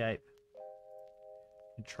 D, escape,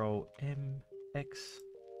 control M, X.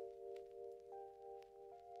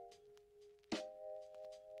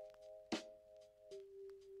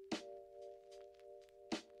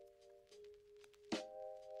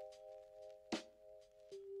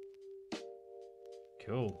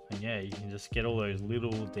 Cool, and yeah, you can just get all those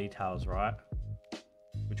little details, right?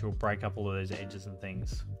 Which will break up all of those edges and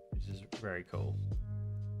things, which is very cool.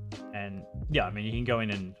 And yeah, I mean, you can go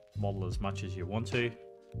in and model as much as you want to,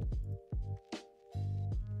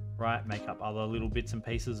 right? Make up other little bits and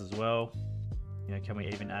pieces as well. You know, can we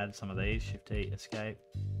even add some of these? Shift T, escape.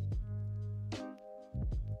 You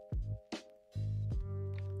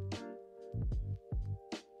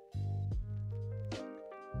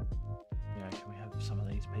know, can we have some of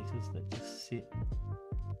these pieces that just sit?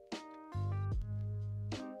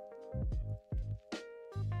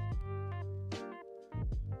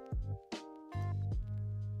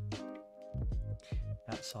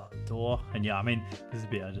 Outside the door. And yeah, I mean, this is a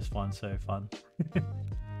bit I just find so fun. There's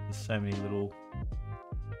so many little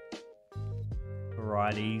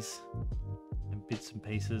varieties and bits and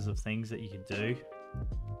pieces of things that you can do.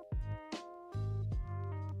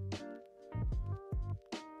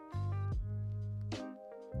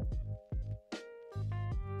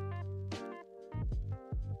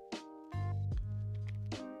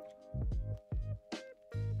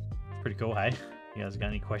 It's pretty cool, hey? You guys got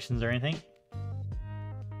any questions or anything?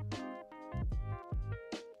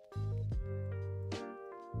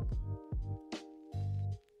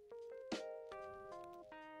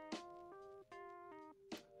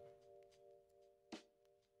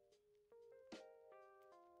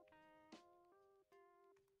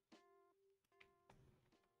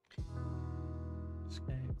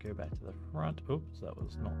 Escape, go back to the front. Oops, that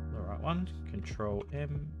was not the right one. Control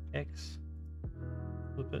M, X,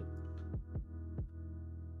 flip it.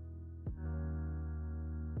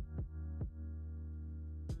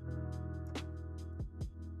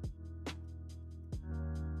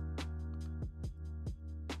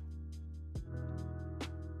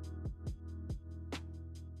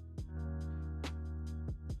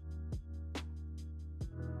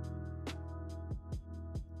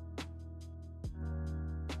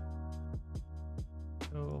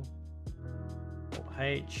 Alt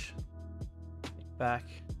H, back.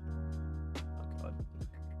 Oh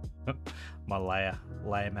god, my layer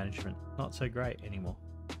management not so great anymore.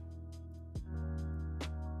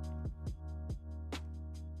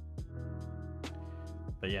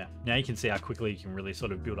 But yeah, now you can see how quickly you can really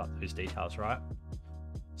sort of build up those details, right?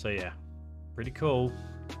 So yeah, pretty cool.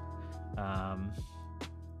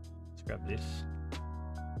 Let's grab this,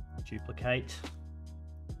 duplicate.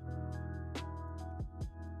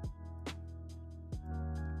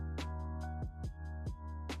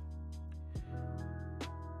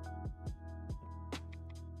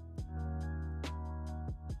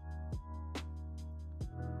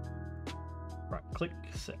 Right click,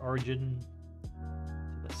 set origin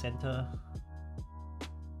to the center.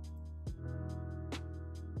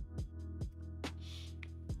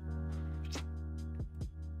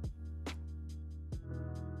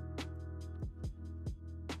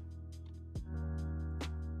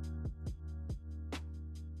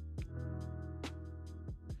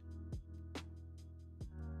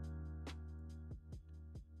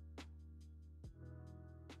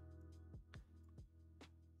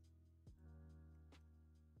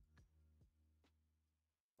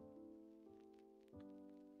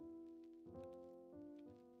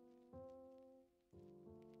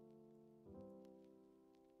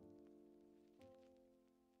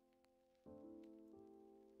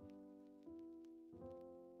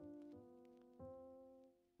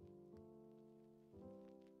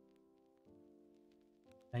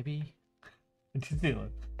 Maybe it's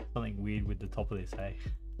something weird with the top of this, hey?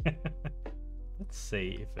 Let's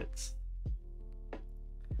see if it's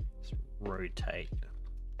just rotate.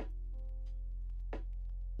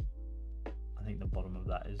 I think the bottom of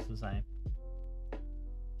that is the same.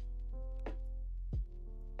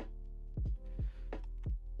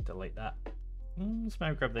 Delete that. Let's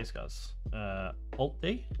maybe grab these guys. Alt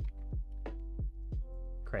D.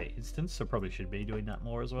 Create instance, so probably should be doing that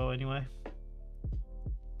more as well anyway.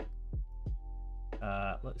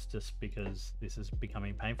 Let's just, because this is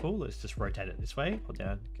becoming painful, let's just rotate it this way. Hold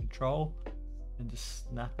down Control and just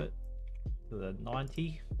snap it to the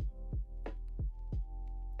 90.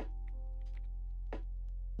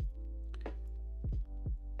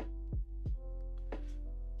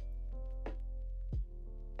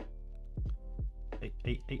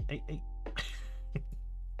 Hey.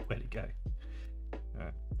 Where'd it go?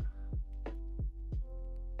 Alright.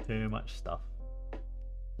 Too much stuff.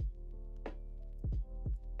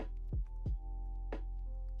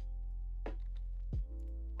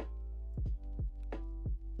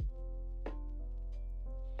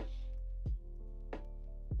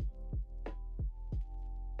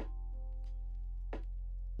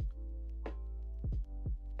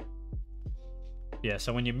 Yeah,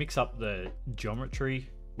 so when you mix up the geometry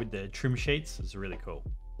with the trim sheets, it's really cool.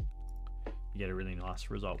 You get a really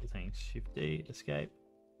nice result with things. Shift D, escape.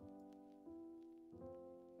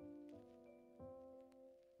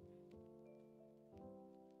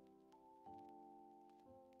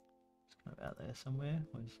 It's kind of out there somewhere.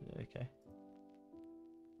 Okay.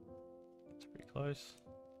 It's pretty close.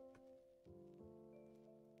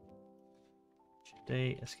 Shift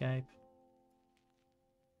D, escape.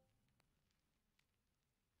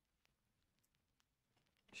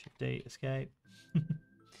 Shift D, escape.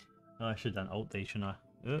 Oh, I should have done Alt D, shouldn't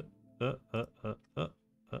I?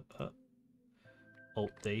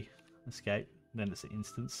 Alt D, escape. Then it's an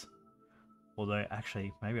instance. Although,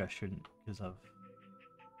 actually, maybe I shouldn't, because I've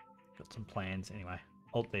got some plans. Anyway,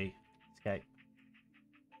 Alt D, escape.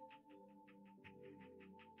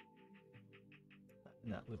 In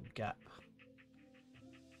that little gap.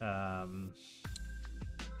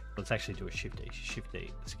 Let's actually do a Shift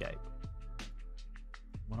D, escape.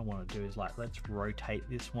 What I want to do is, like, let's rotate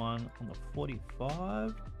this one on the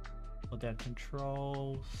 45. Hold down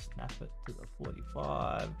Control, snap it to the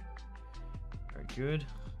 45. Very good.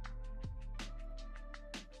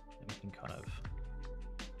 And we can kind of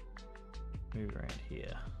move around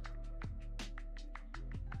here.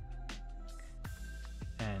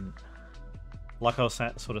 And like I was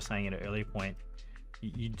sort of saying at an earlier point,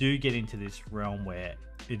 you do get into this realm where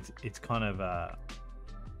it's kind of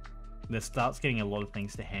that starts getting a lot of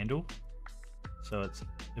things to handle, so it's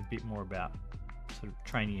a bit more about sort of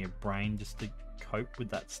training your brain just to cope with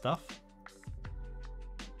that stuff.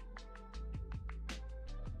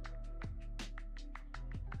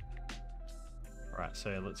 Alright,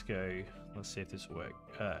 so let's see if this will work.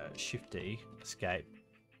 Shift D, escape.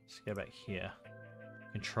 Let's go back here.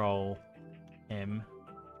 Control M,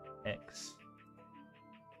 X,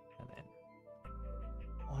 and then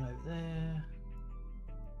one over there.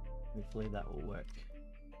 Hopefully that will work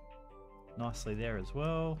nicely there as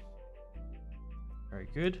well. Very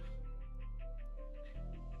good.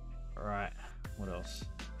 All right, what else?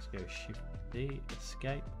 Let's go Shift D,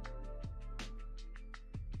 escape.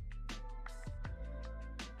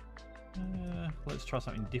 Let's try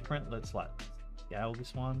something different. Let's like scale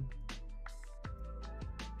this one.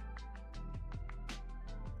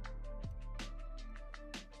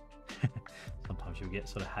 Sometimes you'll get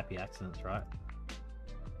sort of happy accidents, right?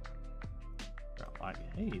 Like,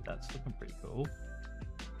 hey, that's looking pretty cool.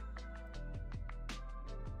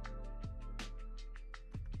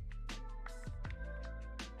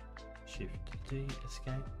 Shift D,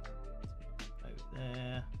 escape. Over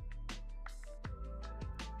there.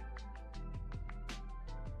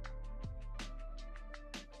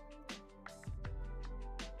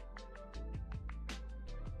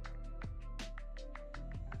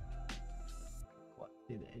 Quite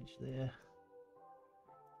see the edge there.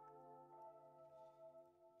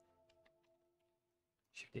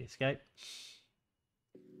 Shift D, escape.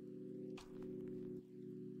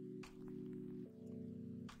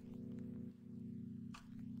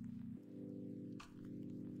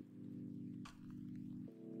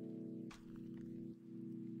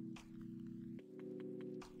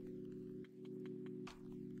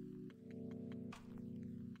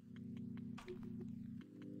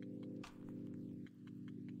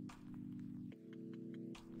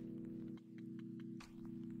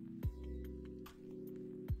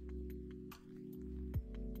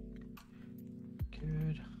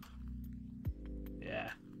 Good.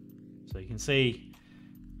 Yeah. can see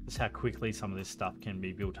just how quickly some of this stuff can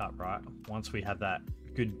be built up, right? Once we have that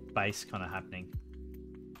good base kind of happening.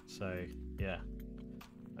 So yeah.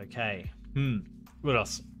 Okay. What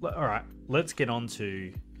else? All right. Let's get on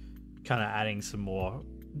to kind of adding some more.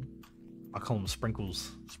 I call them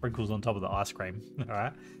sprinkles. Sprinkles on top of the ice cream. All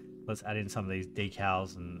right. Let's add in some of these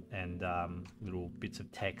decals and little bits of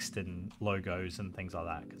text and logos and things like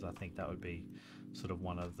that, because I think that would be sort of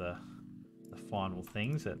one of the final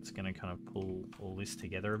things that's going to kind of pull all this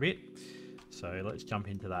together a bit. So let's jump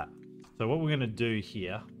into that. So what we're going to do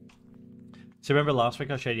here. So remember last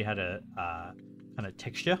week I showed you how to kind of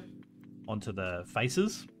texture onto the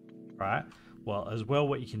faces, right? Well, as well,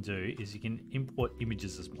 what you can do is you can import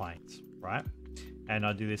images as planes, right? And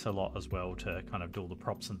I do this a lot as well to kind of do all the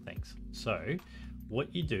props and things. So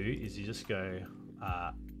what you do is you just go,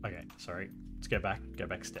 okay, sorry, let's go back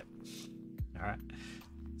a step. All right.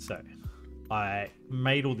 So I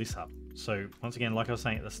made all this up. So once again, like I was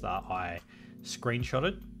saying at the start, I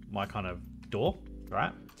screenshotted my kind of door,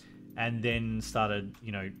 right? And then started,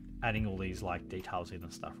 you know, adding all these like details in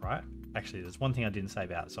and stuff, right? Actually, there's one thing I didn't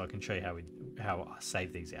save out, so I can show you how I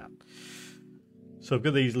save these out. So I've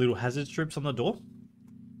got these little hazard strips on the door.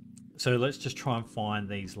 So let's just try and find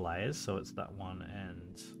these layers. So it's that one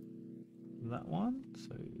and that one.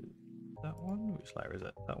 So that one, which layer is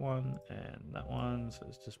it? That one and that one. So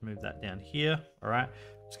let's just move that down here. All right.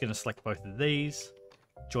 I'm just going to select both of these,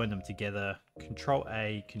 join them together, Control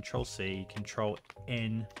A, Control C, Control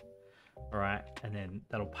N. All right. And then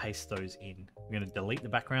that'll paste those in. I'm going to delete the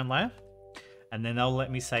background layer, and then they'll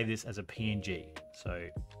let me save this as a PNG. So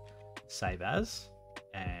save as,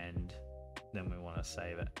 and then we want to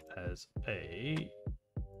save it as a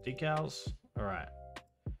decals. All right.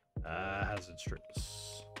 Hazard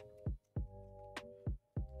strips.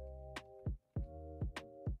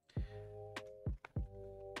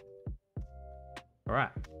 All right.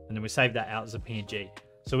 And then we save that out as a PNG.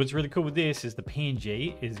 So what's really cool with this is the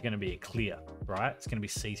PNG is going to be a clear, right? It's going to be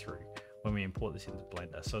see-through when we import this into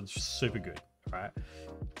Blender. So it's super good, right?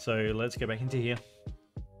 So let's go back into here.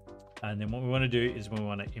 And then what we want to do is we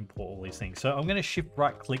want to import all these things. So I'm going to shift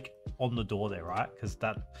right click on the door there, right? Because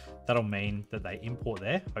that'll mean that they import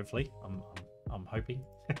there, hopefully. I'm hoping.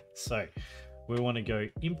 So we want to go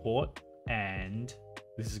import, and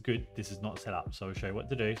this is good. This is not set up. So I'll show you what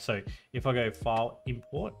to do. So if I go file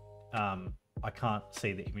import, I can't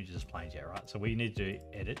see the images as planes yet, right? So we need to do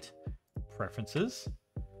edit, preferences,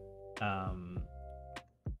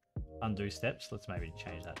 undo steps. Let's maybe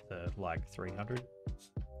change that to like 300,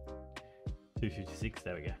 256.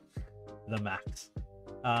 There we go, the max.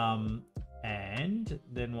 And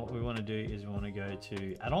then what we want to do is we want to go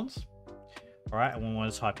to add-ons, all right? And we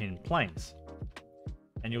want to type in planes,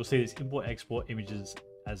 and you'll see this import export images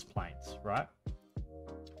as planes, right?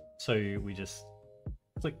 So we just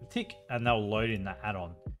click the tick and they'll load in that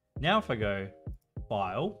add-on. Now if I go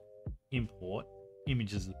file, import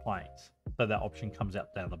images as planes, so that option comes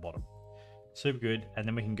up down the bottom. Super good. And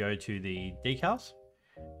then we can go to the decals,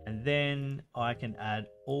 and then I can add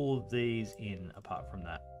all of these in apart from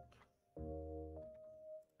that.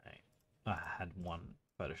 Okay. I had one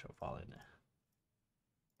Photoshop file in there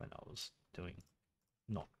when I was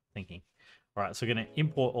not thinking. All right, so we're going to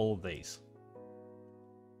import all of these.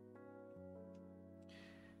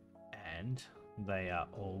 And they are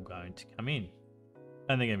all going to come in,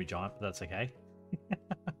 and they're going to be giant, but that's okay.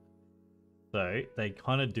 So they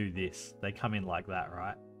kind of do this. They come in like that,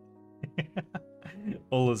 right?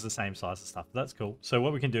 All is the same size and stuff. That's cool. So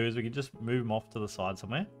what we can do is we can just move them off to the side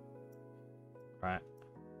somewhere, right?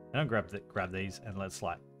 And I'll grab these, and let's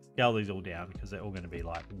like scale these all down, because they're all going to be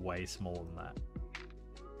like way smaller than that,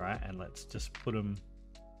 right? And let's just put them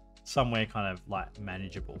somewhere kind of like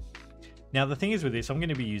manageable. Now the thing is with this, I'm going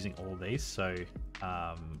to be using all of these, so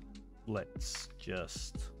let's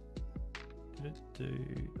just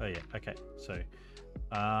oh yeah, okay, so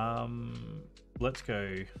let's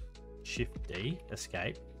go Shift D,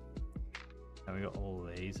 escape, and we got all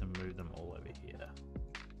of these, and move them all over here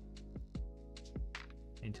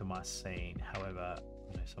into my scene. However,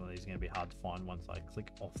 you know, some of these are going to be hard to find once I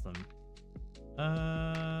click off them. Do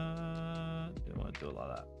I want to do it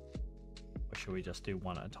like that, or should we just do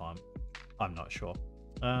one at a time? I'm not sure.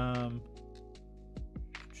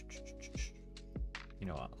 You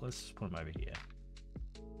know what? Let's just put them over here.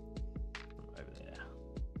 Put them over there.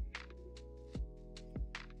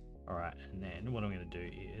 All right, and then what I'm going to do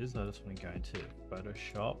is I just want to go into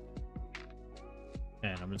Photoshop,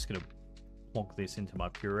 and I'm just going to plonk this into my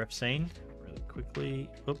PureRef scene really quickly.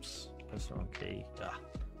 Oops, that's the wrong key.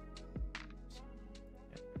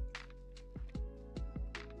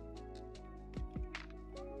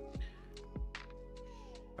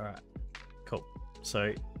 All right, cool.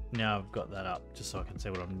 So now I've got that up just so I can see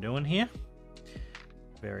what I'm doing here.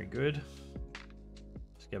 Very good.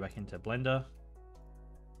 Let's go back into Blender.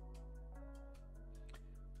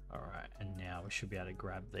 All right, and now we should be able to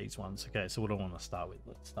grab these ones. Okay, so what do I want to start with?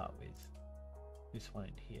 Let's start with this one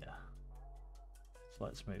in here. So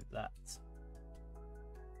let's move that.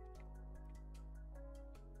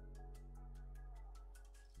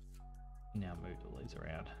 Now move all these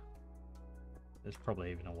around. There's probably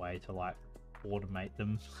even a way to like automate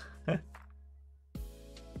them. But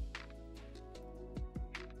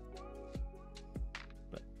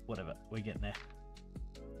whatever, we're getting there.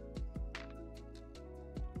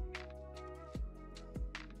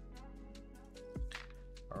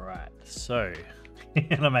 All right, so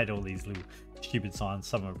and I made all these little stupid signs.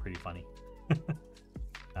 Some are pretty funny,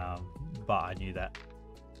 but I knew that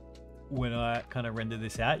when I kind of render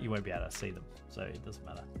this out, you won't be able to see them, so it doesn't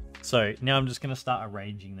matter. So now I'm just going to start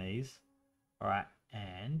arranging these. All right,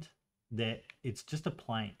 and it's just a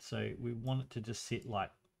plane, so we want it to just sit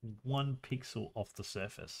like 1 pixel off the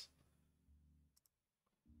surface.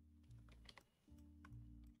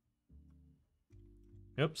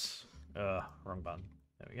 Oops, wrong button.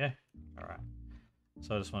 There we go. All right,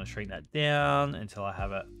 so I just want to shrink that down until I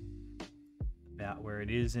have it about where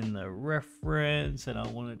it is in the reference, and I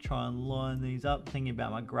want to try and line these up, thinking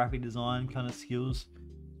about my graphic design kind of skills.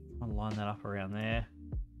 I'll line that up around there.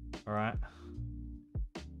 All right.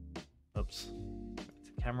 Oops. It's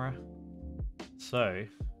a camera. So,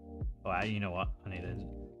 oh, you know what?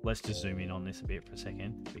 Let's just zoom in on this a bit for a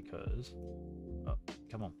second because, oh,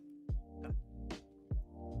 come on.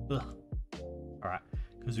 Ugh. All right.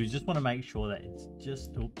 Because we just want to make sure that it's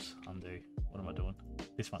just, oops, undo. What am I doing?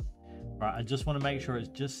 This one. All right. I just want to make sure it's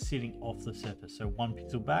just sitting off the surface. So 1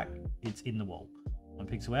 pixel back, it's in the wall. 1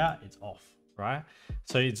 pixel out, it's off. Right,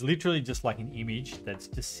 so it's literally just like an image that's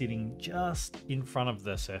just sitting just in front of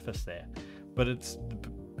the surface there, but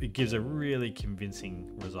it gives a really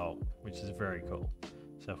convincing result, which is very cool.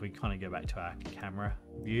 So if we kind of go back to our camera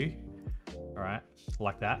view, all right,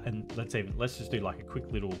 like that, and let's just do like a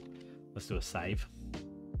quick little, let's do a save.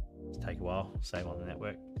 It'll take a while. Save on the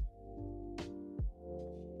network.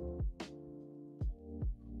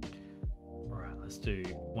 Do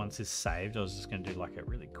once it's saved, I was just going to do like a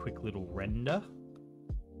really quick little render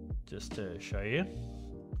just to show you.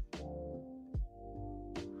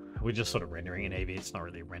 We're just sort of rendering an EV. It's not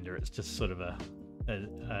really a render, it's just sort of a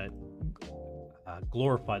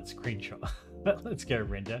glorified screenshot. Let's go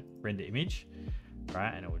render image,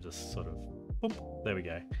 right? And it will just sort of boop, there we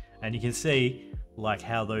go. And you can see like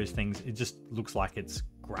how those things, it just looks like it's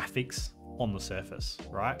graphics on the surface,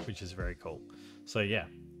 right? Which is very cool. So yeah,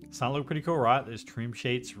 starting to look pretty cool, right? There's trim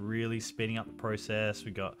sheets really speeding up the process.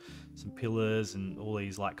 We've got some pillars and all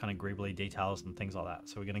these like kind of greebly details and things like that.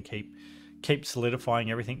 So we're going to keep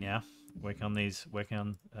solidifying everything now. Working on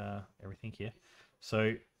everything here.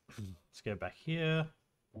 So let's go back here.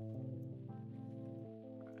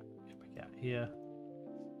 Get back out here.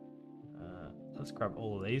 Let's grab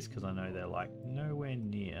all of these because I know they're like nowhere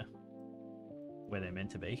near where they're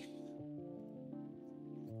meant to be.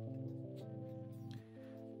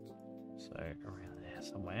 So around there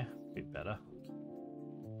somewhere, a bit better.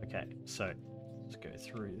 Okay, so let's go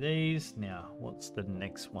through these. Now, what's the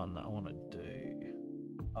next one that I want to do?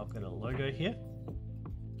 I've got a logo here.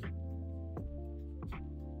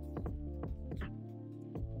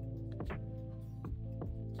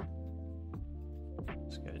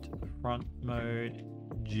 Let's go to the front mode,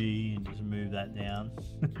 G, and just move that down.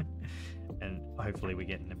 And hopefully we're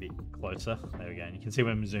getting a bit closer. There we go. And you can see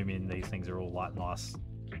when we zoom in, these things are all like nice,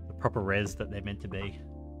 the proper res that they're meant to be.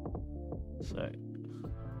 So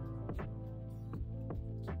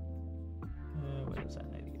where does that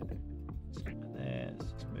need to go? So there,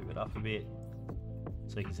 let's just move it up a bit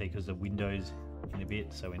so you can see, because the window's in a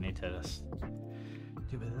bit, so we need to just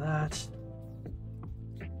do a bit of that.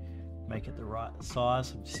 Make it the right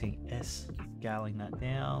size. I'm just seeing S, scaling that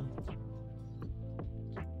down.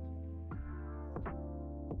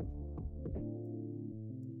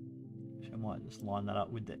 So I might just line that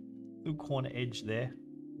up with that little corner edge there.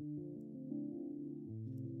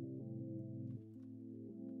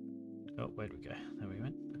 Oh, where'd we go? There we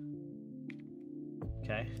went.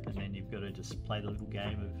 Okay, and then you've got to just play the little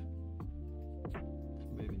game of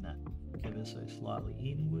just moving that ever so slightly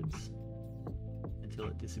inwards until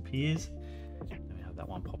it disappears. Then we have that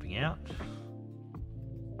one popping out.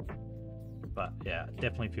 But yeah, I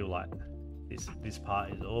definitely feel like this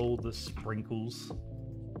part is all the sprinkles.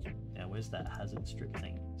 Now where's that hazard strip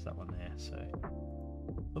thing? It's that one there. So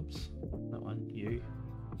oops, that one, you.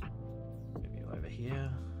 Maybe over here.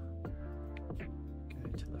 Go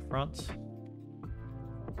to the front.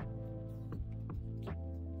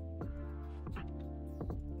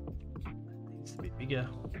 Needs to be bigger.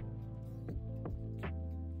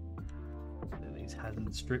 So these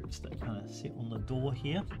hazard strips that kind of sit on the door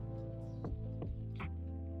here.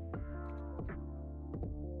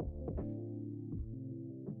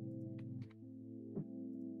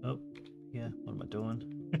 Oh, yeah, what am I doing?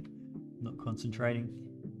 Not concentrating.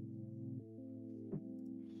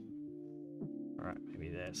 Alright, maybe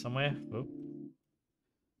there somewhere. Oh.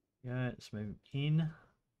 Yeah, let's move in.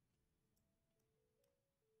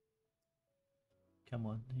 Come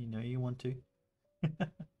on, you know you want to.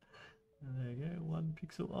 There you go, 1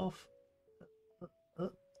 pixel off.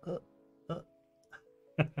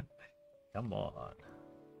 Come on.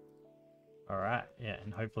 Alright, yeah,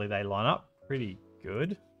 and hopefully they line up pretty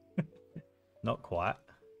good. Not quite.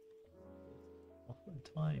 Off a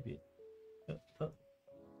tiny bit.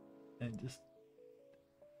 And just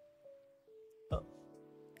up.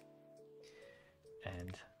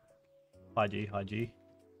 And hi G.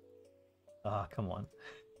 Ah, come on.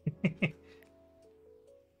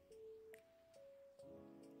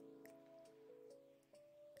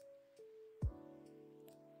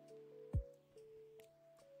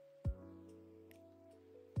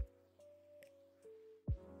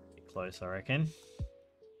 Close, I reckon.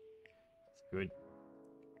 It's good.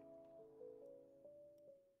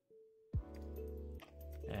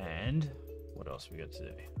 And what else we got to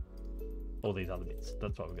do? All these other bits.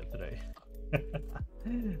 That's what we got to do.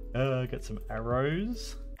 Got some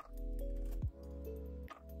arrows.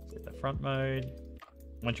 Set the front mode.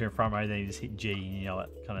 Once you're in front mode, then you just hit G, and you know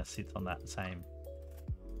it kind of sits on that same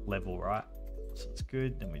level, right? So it's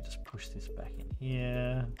good. Then we just push this back in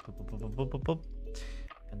here.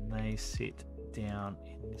 And they sit down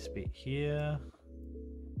in this bit here.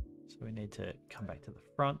 So we need to come back to the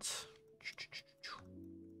front.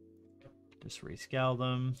 Just rescale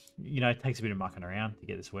them. You know, it takes a bit of mucking around to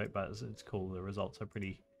get this work, but it's cool. The results are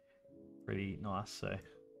pretty nice. So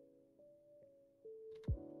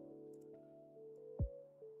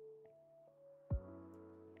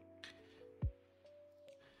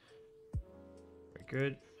very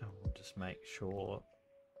good. And we'll just make sure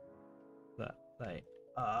that they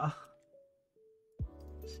are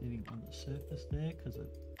sitting on the surface there, because there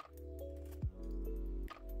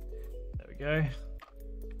we go.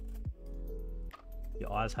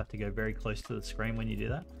 Your eyes have to go very close to the screen when you do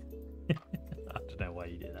that. I don't know why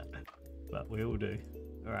you do that, but we all do.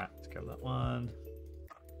 All right, let's grab that one.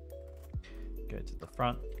 Go to the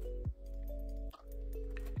front.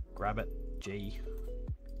 Grab it. G.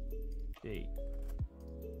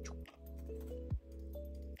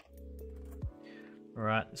 All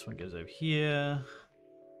right, this one goes over here.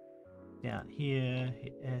 Down here,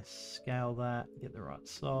 hit S, scale that, get the right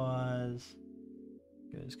size.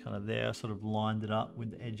 Goes kind of there, sort of lined it up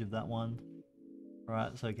with the edge of that one. All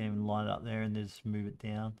right, so I can even line it up there and just move it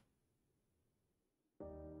down.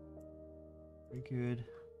 Very good.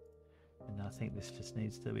 And I think this just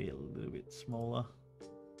needs to be a little bit smaller.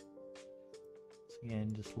 So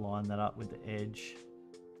again, just line that up with the edge.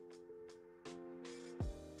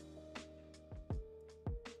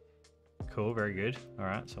 Cool, very good. All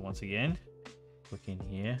right, so once again, look in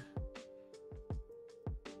here.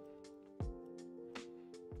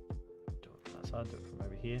 Do it from that side, do it from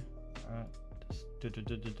over here. All right, just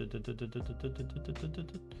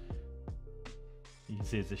you can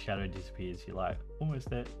see as the shadow disappears, you're like, almost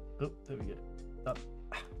there. Oh, there we go. Up.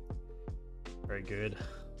 Very good.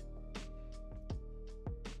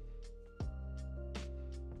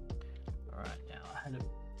 All right, now I had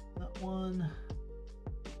that one.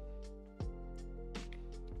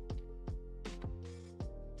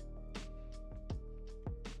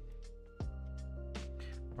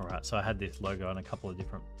 Alright, so I had this logo in a couple of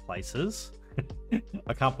different places.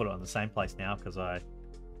 I can't put it on the same place now because I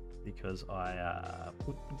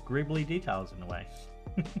put gribbly details in the way.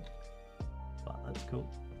 But that's cool.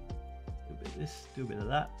 Do a bit of this, do a bit of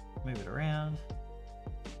that, move it around.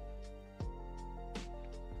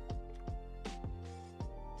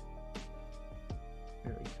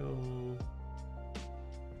 Very cool.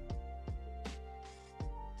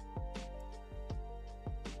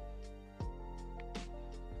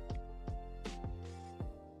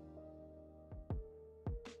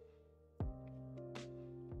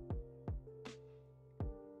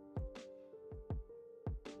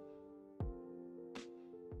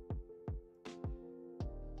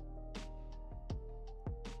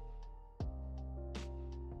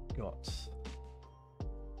 Got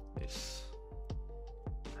this.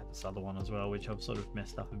 I had this other one as well, which I've sort of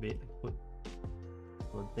messed up a bit. Put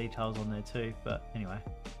a lot of details on there too, but anyway.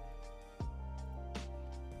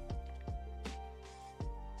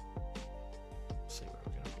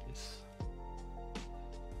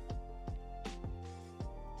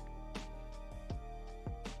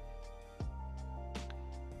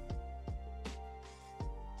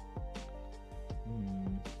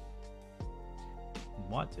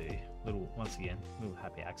 might do, once again, little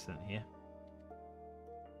happy accident here.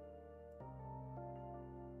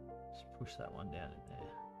 Just push that one down in there.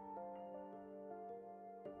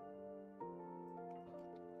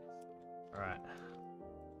 All right.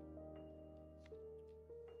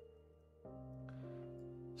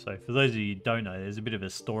 So for those of you who don't know, there's a bit of a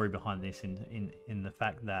story behind this in the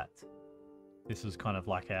fact that this was kind of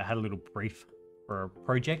like I had a little brief for a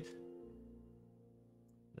project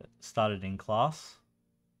that started in class,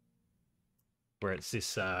 where it's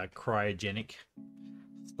this cryogenic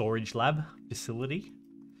storage lab facility.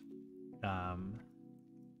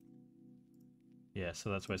 Yeah, so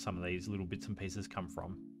that's where some of these little bits and pieces come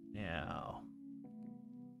from. Now,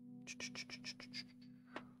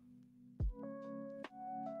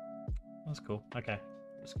 that's cool. Okay,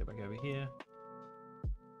 let's go back over here.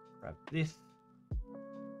 Grab this.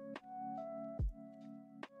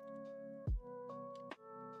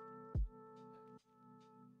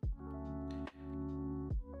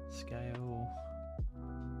 Scale.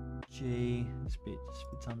 G. This bit just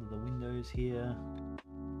fits under the windows here.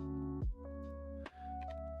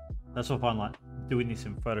 That's what I find, like doing this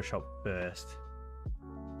in Photoshop first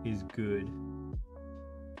is good,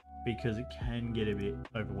 because it can get a bit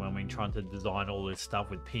overwhelming trying to design all this stuff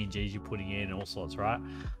with PNGs you're putting in and all sorts, right?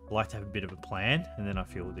 I like to have a bit of a plan, and then I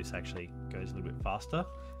feel this actually goes a little bit faster,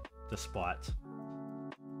 despite,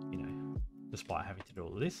 you know, despite having to do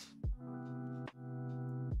all of this.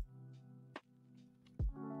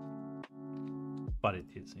 But it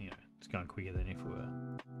is, you know, it's going quicker than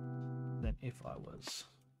if I was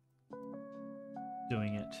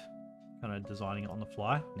doing it, kind of designing it on the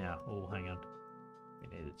fly. Now, oh, hang on, we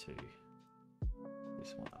needed to.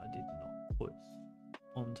 This one I did not put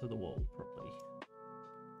onto the wall properly.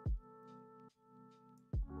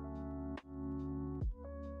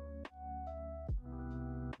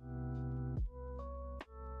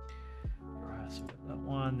 Right, so we got that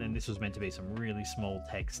one. And this was meant to be some really small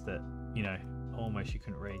text that, you know, almost you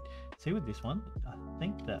couldn't read. See, with this one, I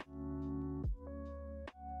think that,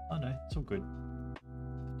 oh no, it's all good.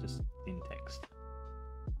 Just thin text.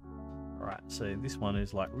 Alright, so this one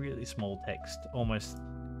is like really small text, almost,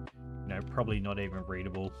 you know, probably not even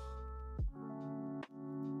readable.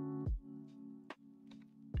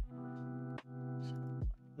 So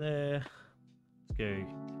there. Let's go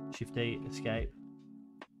Shift A, escape.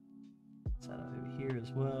 Set that over here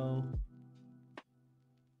as well.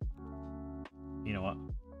 You know what?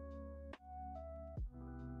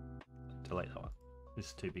 Delete that one. This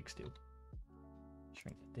is too big still.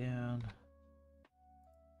 Shrink it down.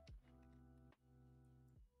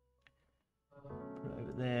 Put it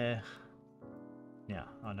over there. Now,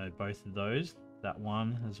 I know both of those, that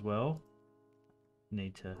one as well,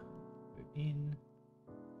 need to move in.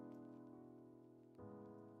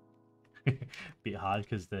 Bit hard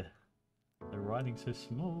because the writing's so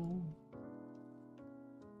small.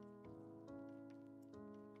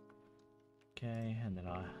 Okay, and then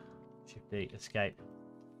I Shift D, escape.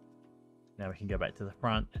 Now we can go back to the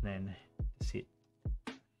front and then just hit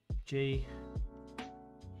G.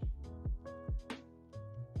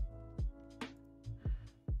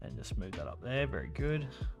 And just move that up there, very good.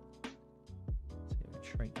 So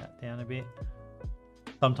shrink that down a bit.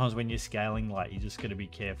 Sometimes when you're scaling, like, you just got to be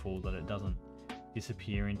careful that it doesn't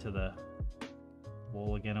disappear into the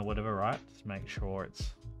wall again or whatever, right? Just make sure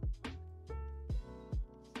it's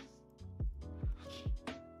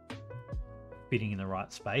fitting in the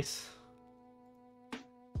right space.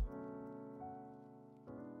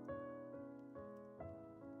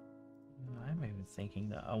 I'm even thinking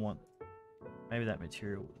that I want, maybe that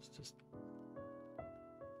material was just,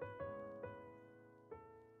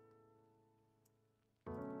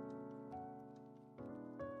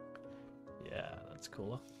 yeah, that's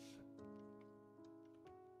cooler.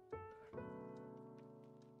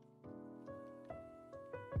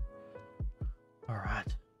 All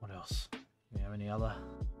right, what else? Do we have any other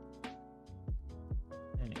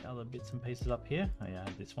bits and pieces up here? Oh yeah,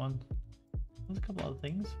 this one. There's a couple other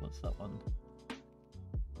things. What's that one?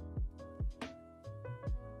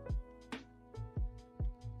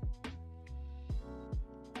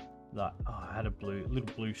 That, oh, I had a little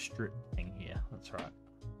blue strip thing here. That's right.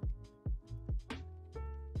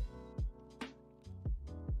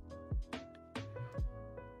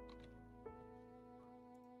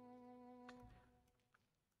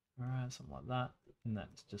 All right, something like that, and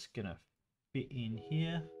that's just gonna fit in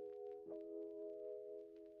here.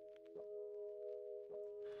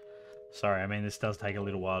 Sorry, I mean, this does take a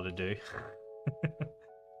little while to do.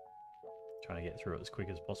 Trying to get through it as quick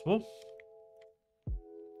as possible.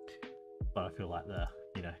 But I feel like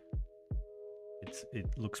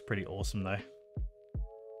it looks pretty awesome though.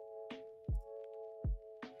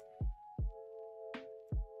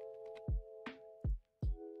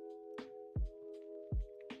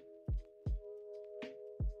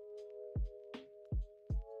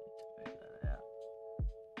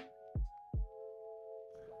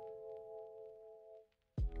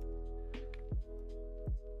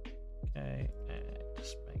 Okay, and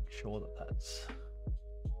just make sure that that's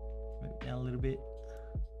moved down a little bit,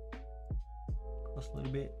 across a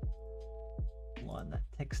little bit, line that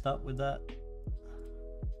text up with that.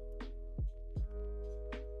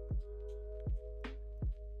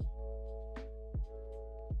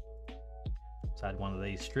 Let's add one of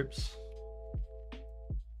these strips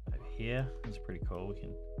over here. That's pretty cool. We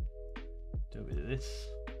can do a bit of this.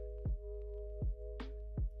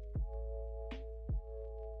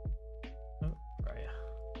 Oh, right.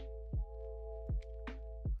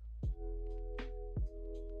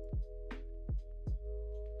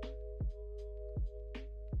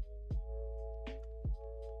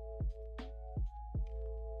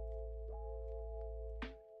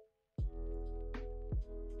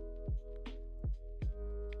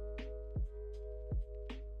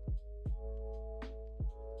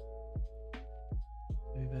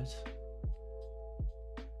 Move it.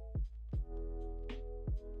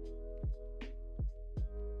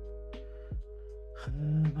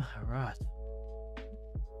 All right.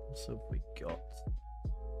 So have we got?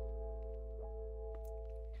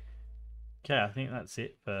 Okay, I think that's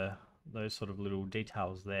it for those sort of little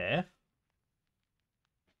details there.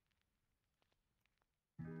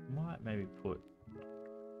 Might maybe put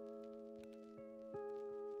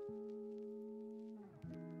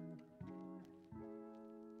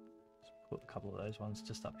a couple of those ones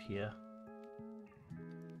just up here.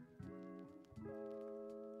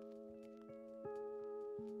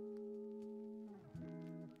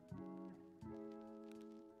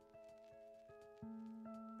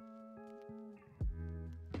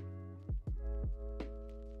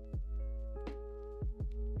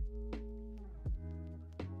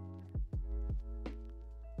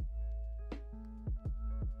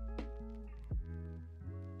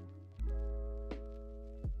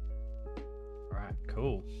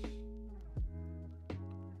 Cool.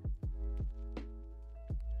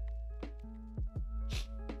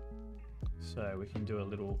 So we can do a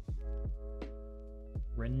little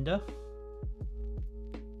render.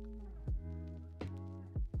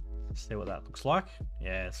 See what that looks like.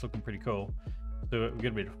 Yeah, it's looking pretty cool. So we've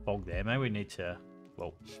got a bit of fog there. Maybe we need to,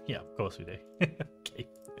 well, yeah, of course we do. Okay.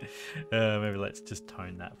 Maybe let's just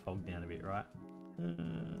tone that fog down a bit, right?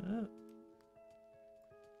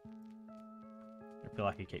 I feel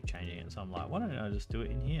like I keep changing it, so I'm like, why don't I just do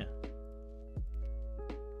it in here?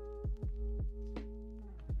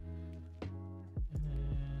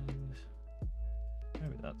 And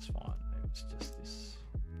maybe that's fine. Maybe it's just this.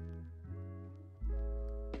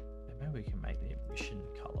 Yeah, maybe we can make the emission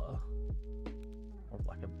color more of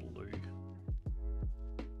like a blue.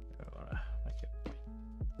 I want to make it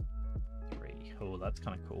 3. Oh, that's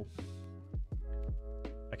kind of cool.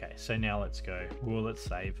 Okay, so now let's go. Well, let's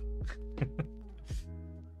save.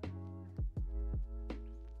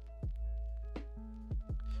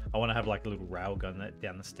 I want to have like a little rail gun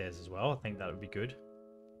down the stairs as well. I think that would be good.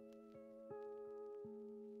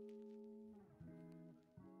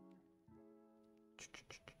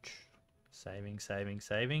 Saving, saving,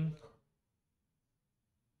 saving.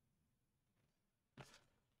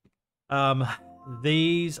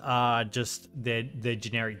 These are just they're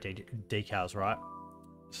generic decals, right?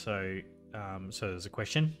 So so there's a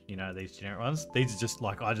question, you know, these generic ones. These are just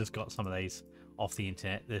like, I just got some of these off the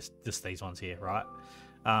internet. There's just these ones here, right?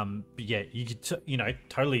 But yeah, you could you know,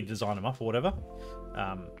 totally design them up or whatever.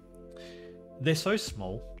 They're so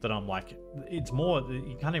small that I'm like, it's more,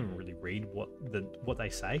 you can't even really read what they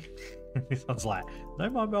say. This one's like, no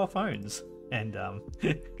mobile phones and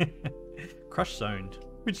crush zoned,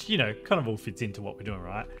 which, you know, kind of all fits into what we're doing,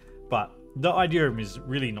 right? But the idea of them is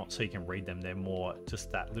really not so you can read them. They're more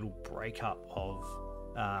just that little breakup of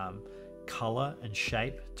color and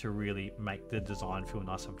shape to really make the design feel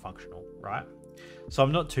nice and functional, right? So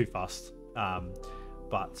I'm not too fussed,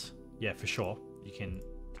 but yeah, for sure, you can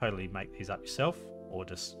totally make these up yourself or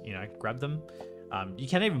just, you know, grab them. You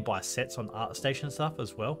can even buy sets on ArtStation stuff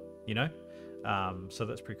as well, you know, so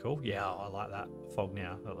that's pretty cool. Yeah, I like that fog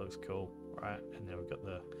now. That looks cool, right? And then we've got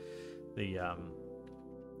the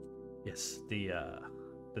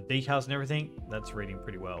decals and everything. That's reading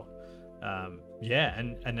pretty well. Yeah,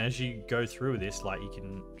 and as you go through this, like you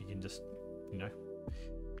can just, you know,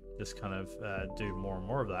 just kind of do more and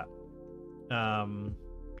more of that.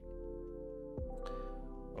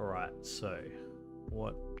 All right, so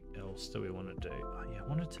what else do we want to do? Oh, yeah, I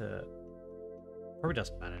wanted to, probably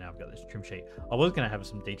doesn't matter now. I've got this trim sheet. I was going to have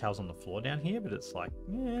some details on the floor down here, but it's like,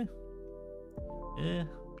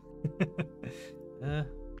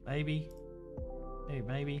 maybe.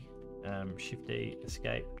 Shift D,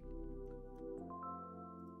 escape.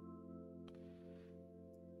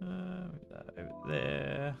 That over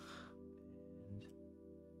there.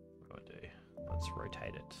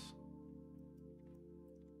 rotate it.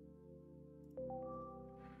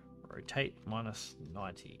 Rotate minus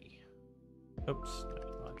 90. Oops, no,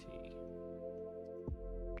 90.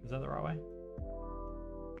 Is that the right way?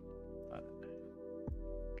 I don't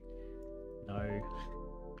know. No.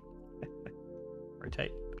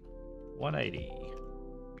 Rotate 180.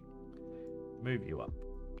 Move you up.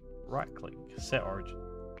 Right click. Set origin.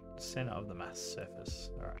 Center of the mass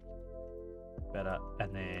surface. Alright. Better.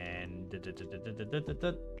 And then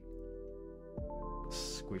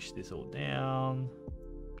squish this all down.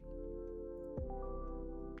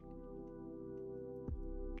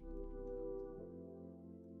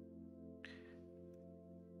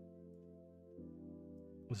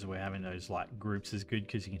 This is where having those like groups is good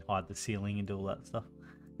because you can hide the ceiling and do all that stuff.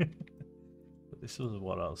 But this was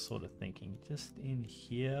what I was sort of thinking. Just in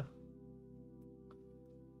here.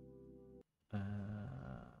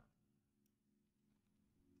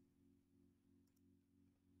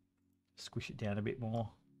 Squish it down a bit more.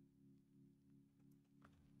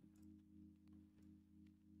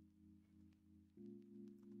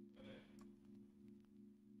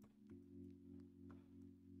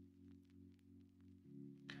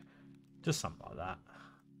 Just something like that.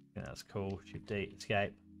 Yeah, that's cool. Shift D,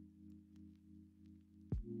 escape.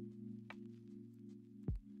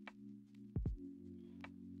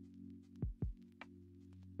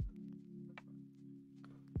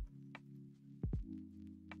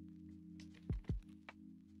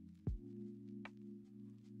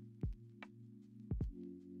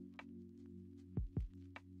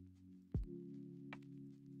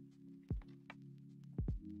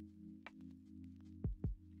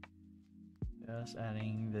 Just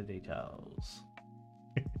adding the details.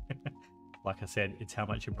 Like I said, it's how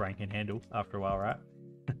much your brain can handle after a while, right?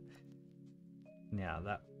 Now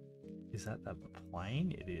that is that the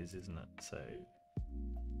plane? It is, isn't it? So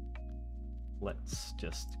let's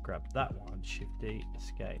just grab that one, Shift D,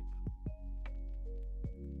 escape.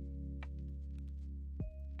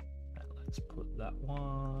 And let's put that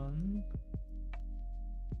one.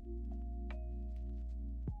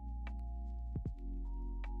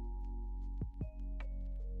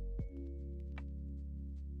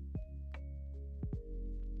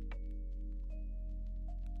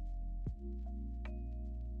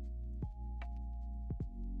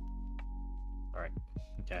 Alright,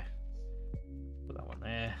 okay. Put that one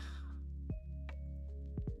there.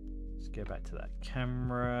 Let's go back to that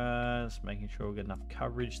camera. Just making sure we get enough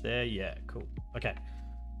coverage there. Yeah, cool. Okay.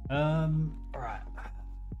 Alright.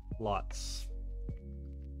 Lights.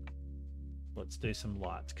 Let's do some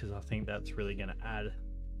lights because I think that's really gonna add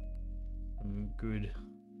some good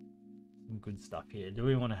stuff here. Do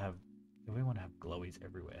we want to have glowies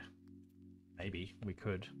everywhere? Maybe we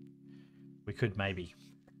could. We could maybe.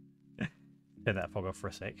 Turn that fog off for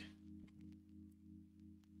a sec.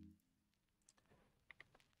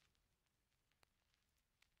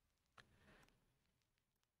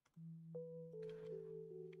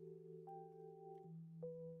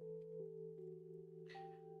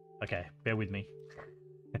 Okay, bear with me.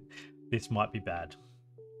 This might be bad.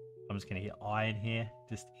 I'm just going to hit I in here.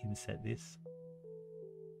 Just inset this.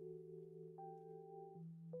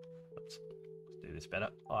 Oops. Let's do this better.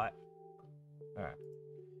 I. Alright.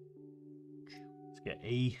 Let's get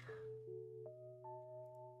E.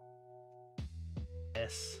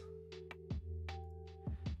 S.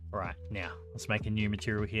 Alright, now let's make a new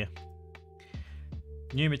material here.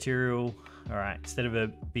 New material. Alright, instead of a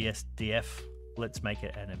BSDF, let's make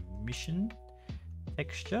it an emission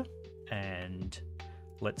texture, and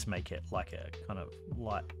let's make it like a kind of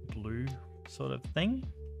light blue sort of thing.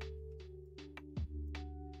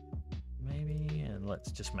 Maybe, and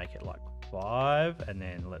let's just make it like 5, and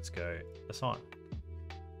then let's go assign.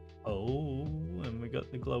 Oh, and we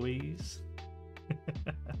got the glowies.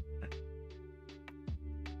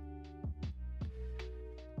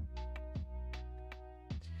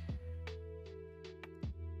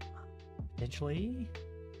 Potentially,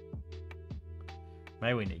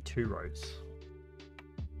 maybe we need 2 rows.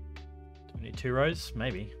 Do we need 2 rows?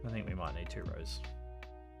 Maybe. I think we might need 2 rows.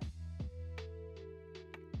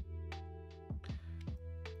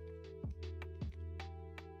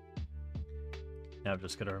 Now I've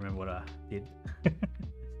just got to remember what I did.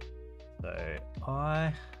 So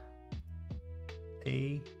I,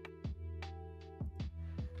 E,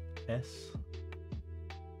 S.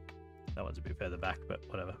 That one's a bit further back, but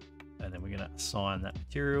whatever. And then we're going to assign that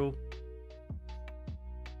material.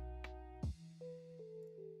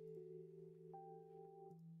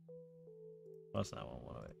 What's that one?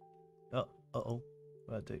 What do I? Oh, uh-oh.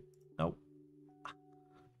 What do I do? Nope.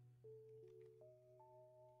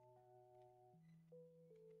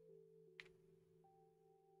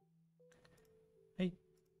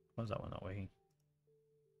 Why is that one not working?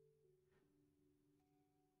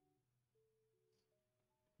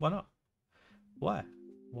 Why not? Why?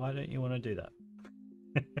 Why don't you want to do that?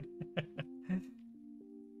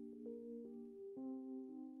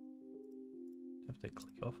 Have to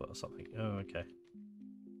click off or something. Oh, okay.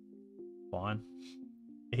 Fine.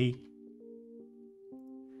 E.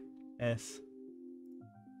 S.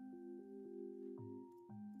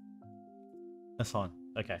 That's on.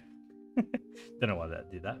 Okay. Don't know why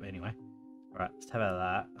that did that, but anyway. Alright, let's tab out of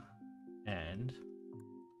that. And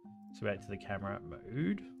so back to the camera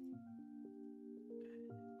mode.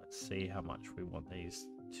 Let's see how much we want these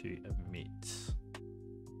to emit.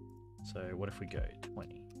 So what if we go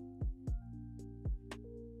 20?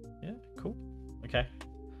 Yeah, cool. Okay.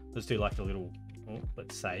 Let's do like a little, oh,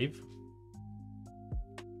 let's save.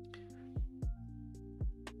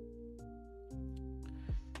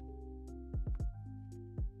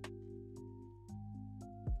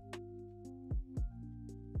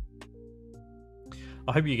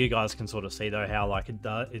 I hope you guys can sort of see though how like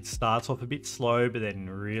it starts off a bit slow, but then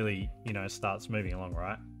really, you know, starts moving along,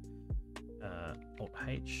 right? Alt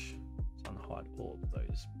H, let's unhide all of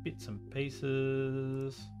those bits and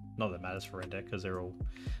pieces. Not that it matters for render because they're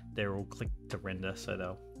all clicked to render, so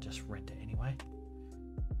they'll just render anyway.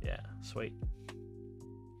 Yeah, sweet.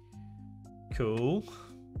 Cool.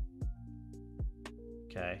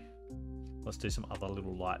 Okay, let's do some other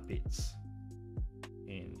little light bits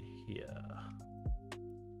in here.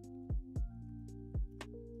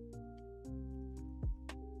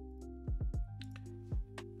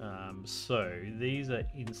 So these are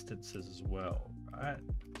instances as well, right?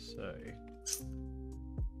 So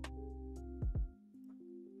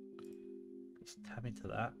let's tab into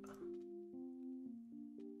that.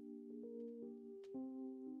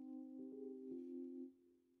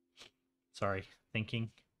 Sorry, thinking.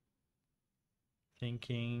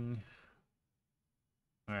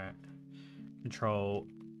 All right, Control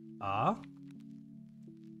R.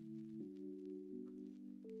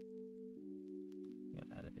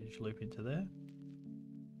 Add an edge loop into there.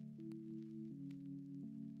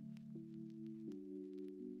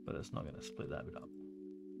 But it's not going to split that bit up.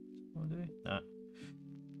 Undo? No.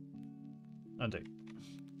 Undo.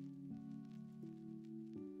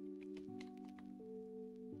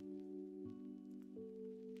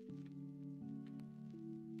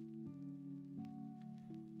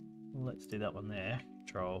 Let's do that one there.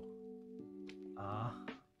 Control R.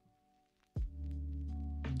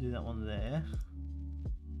 Do that one there.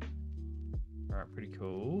 Alright, pretty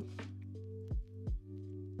cool.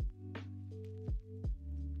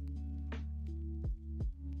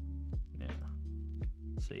 Now,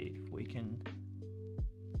 see if we can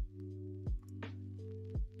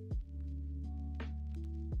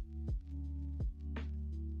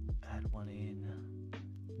add one in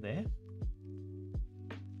there.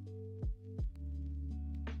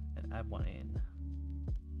 And add one in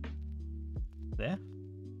there.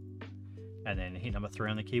 And then hit number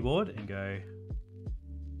 3 on the keyboard and go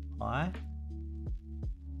I.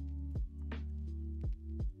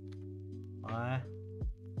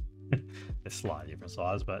 They're slightly different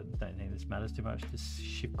size, but don't think this matters too much. Just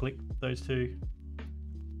shift click those two.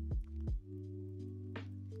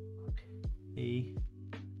 E.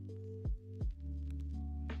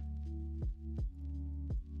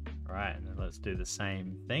 Alright, and then let's do the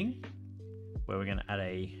same thing where we're going to add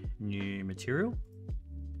a new material.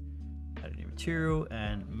 Add a new material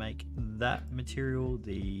and make that material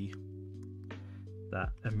that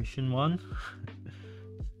emission one.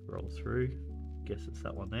 Scroll through, guess it's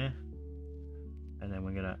that one there, and then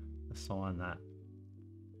we're going to assign that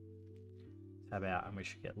tab out, and we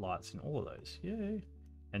should get lights in all of those. Yay!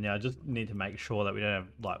 And now I just need to make sure that we don't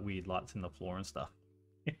have like weird lights in the floor and stuff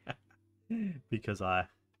because I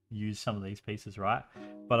use some of these pieces, right?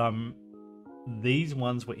 But these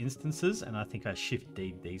ones were instances, and I think I shift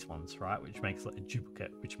D these ones, right, which makes it a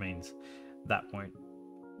duplicate, which means that won't,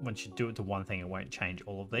 once you do it to one thing, it won't change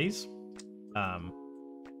all of these.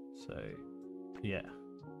 So yeah,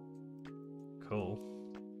 cool.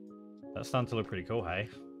 That's starting to look pretty cool, hey.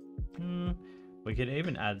 We could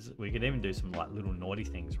even do some like little naughty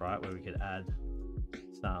things, right, where we could add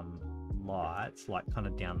some lights like kind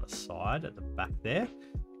of down the side at the back there.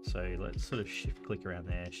 So let's sort of shift click around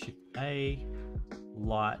there, shift A,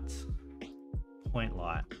 light, point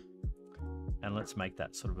light, and let's make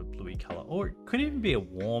that sort of a bluey color, or it could even be a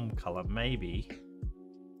warm color, maybe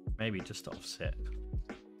just to offset.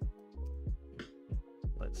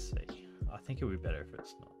 Let's see. I think it would be better if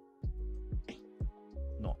it's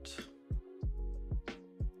not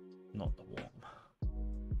the warm.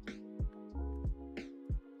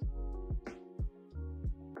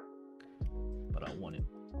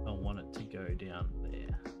 I want it to go down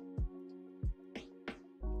there.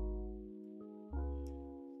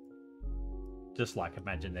 Just like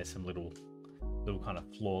imagine there's some little kind of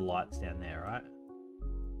floor lights down there, right?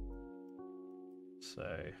 So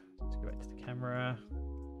let's go back to the camera.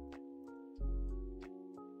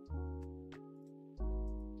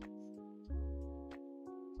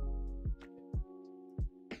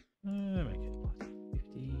 Make it like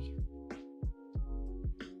 50.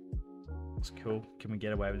 That's cool. Can we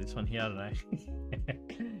get away with this one here? I don't know.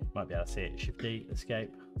 Might be able to see it. Shift D,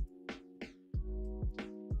 escape.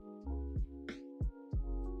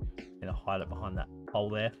 Gonna hide it behind that hole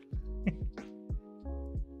there.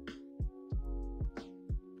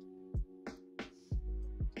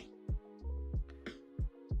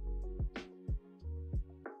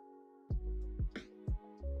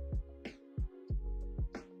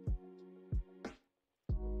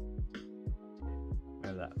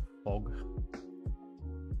 That fog.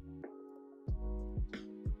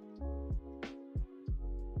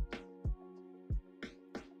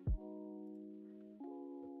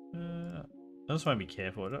 I just want to be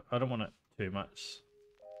careful. I don't want it too much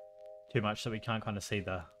so we can't kind of see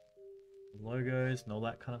the logos and all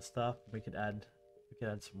that kind of stuff. We could add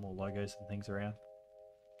some more logos and things around.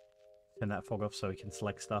 Turn that fog off so we can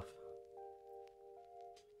select stuff.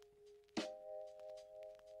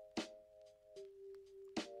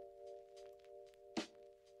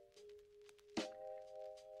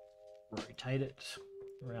 Rotate it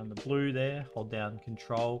around the blue there, hold down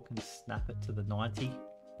control, can snap it to the 90.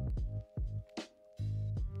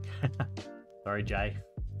 Sorry, Jay.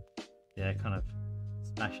 Yeah, kind of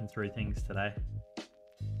smashing through things today.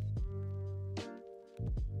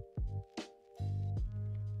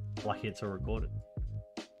 Lucky it's all recorded.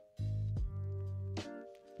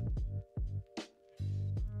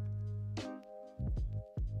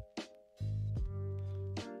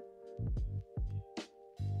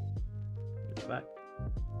 Back.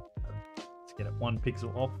 Let's get it 1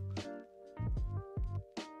 pixel off.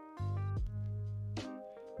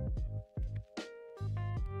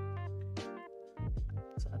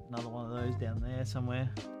 Let's add another one of those down there somewhere.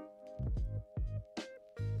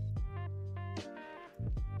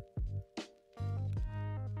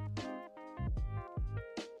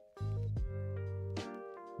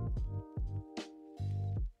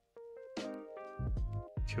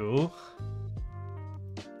 Cool.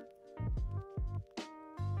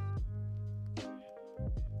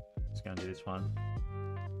 Just gonna do this one.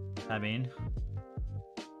 Tab in.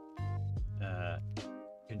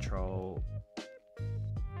 Control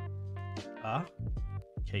R.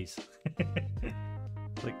 Keys.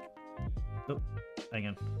 Click. Oh, hang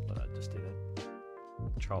on. What did I just do that?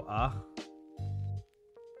 Control R.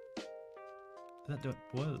 Did that do it?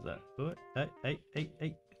 What is that? Do it? Hey.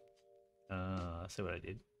 I see what I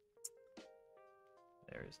did.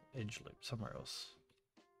 There is an edge loop somewhere else.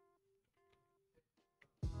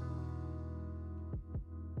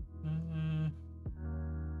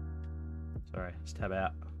 Sorry, let's tab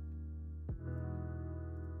out.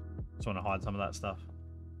 Just want to hide some of that stuff.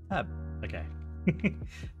 Tab. Okay.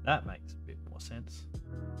 That makes a bit more sense.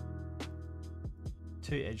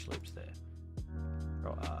 2 edge loops there.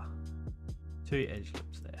 Control R. 2 edge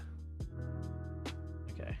loops there.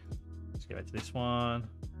 Okay. Let's go back to this one.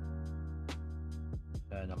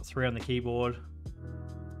 Number 3 on the keyboard.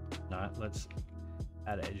 No, let's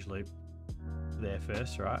add an edge loop there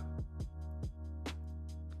first, right?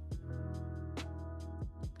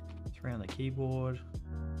 3 on the keyboard.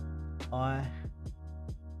 I.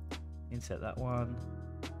 Insert that one.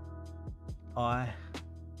 I.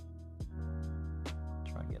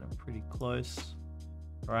 Try and get them pretty close.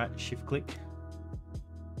 All right, shift click.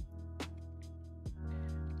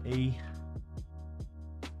 E.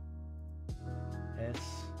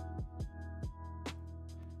 S.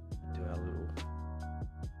 Do our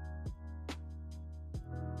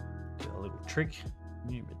little trick.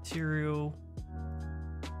 New material.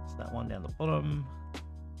 It's that one down the bottom.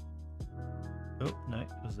 Oh no, it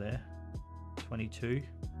was there. 22.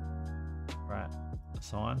 Right,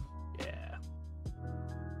 assign. Yeah.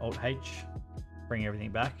 Alt H. Bring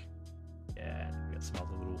everything back. Yeah, we got some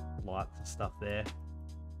other little lights and stuff there.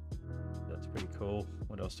 That's pretty cool.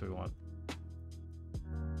 What else do we want?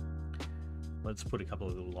 Let's put a couple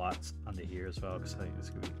of little lights under here as well, because I think this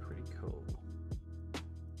could be pretty cool.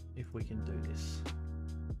 If we can do this.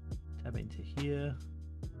 Tab into here.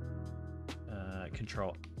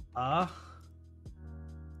 Control R.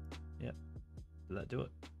 Yep. Did that do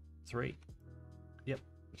it? 3. Yep.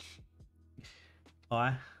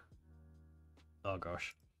 I. Oh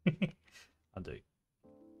gosh. Undo.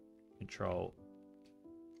 Control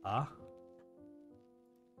R.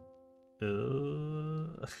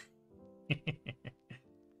 Yeah,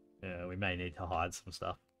 we may need to hide some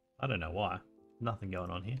stuff. I don't know why. Nothing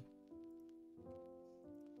going on here.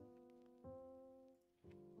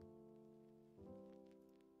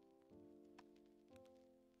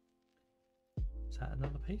 Is that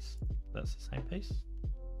another piece? That's the same piece?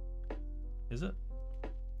 Is it?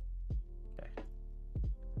 Okay.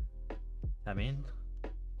 Tab in.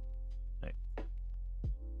 No.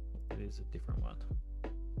 It is a different one.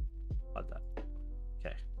 Like that.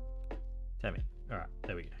 Okay. Tab in. Alright,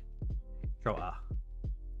 there we go. Control R.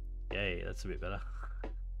 Yay, that's a bit better.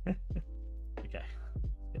 Okay.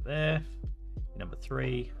 Get there. Number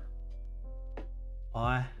 3.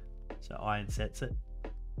 I. So I insets it.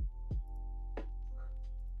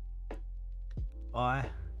 I.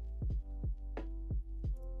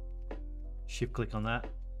 Shift click on that.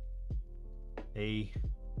 E.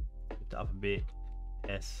 Lift it up a bit.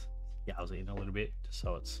 S. Scales it in a little bit just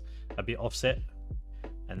so it's a bit offset.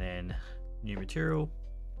 And then new material.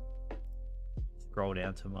 Scroll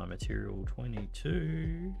down to my material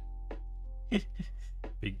 22.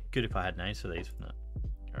 Be good if I had names for these, wouldn't it?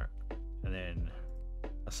 Alright. And then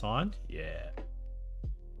assign. Yeah.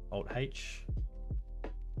 Alt H.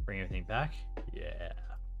 Bring everything back. Yeah.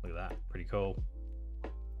 Look at that. Pretty cool.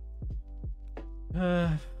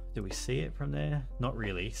 Do we see it from there? Not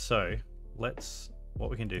really. So what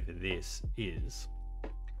we can do for this is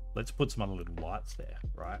let's put some other little lights there,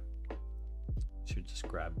 right? Should just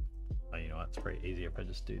grab, oh, you know what, it's pretty easy if I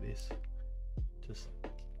just do this. Just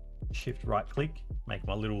shift right click, make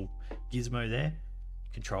my little gizmo there,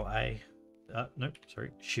 control A, nope,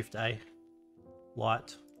 sorry, shift A,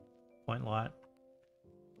 light, point light,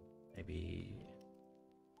 maybe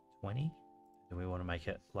 20. And we want to make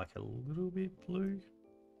it like a little bit blue.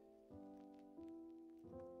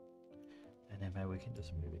 And then maybe we can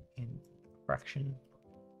just move it in a fraction.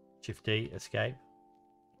 Shift D, escape.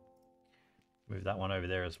 Move that one over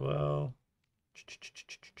there as well.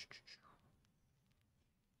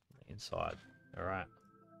 Inside. All right.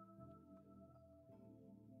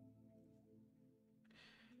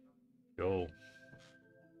 Cool.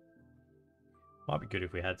 Might be good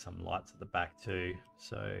if we had some lights at the back too.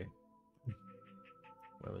 So,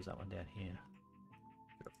 where was that one down here?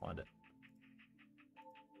 Gotta find it.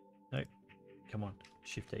 Nope. Come on.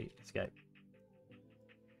 Shift E, escape.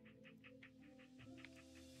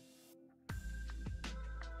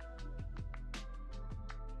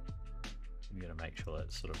 I'm going to make sure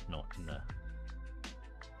that's sort of not in the...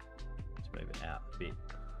 Let's move it out a bit.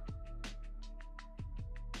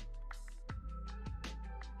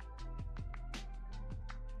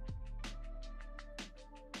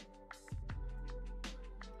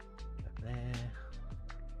 Over there.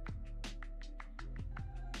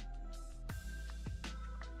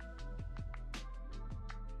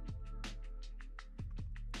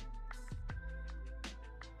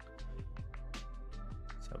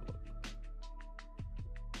 Let's have a look.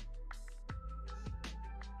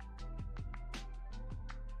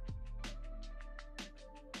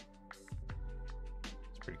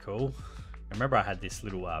 Pretty cool. I remember I had this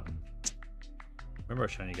little remember I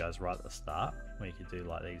was showing you guys right at the start where you could do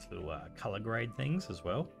like these little color grade things as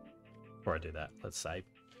well. Before I do that, let's save.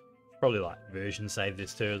 Probably like version save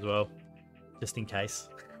this too as well, just in case.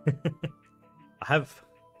 I have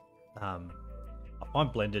I find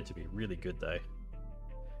Blender to be really good though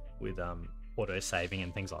with auto saving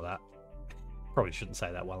and things like that. Probably shouldn't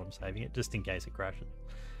say that while I'm saving it, just in case it crashes.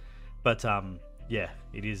 But yeah,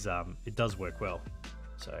 it is it does work well.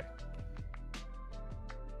 So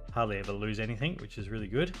hardly ever lose anything, which is really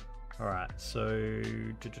good. All right, so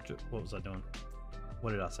what was I doing?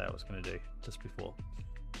 What did I say I was going to do just before?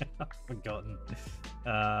 I've forgotten.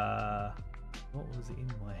 What was in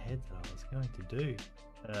my head that I was going to do?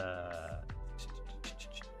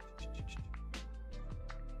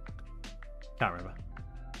 Can't remember.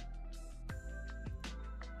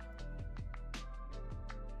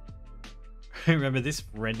 Remember this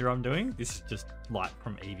render I'm doing? This is just light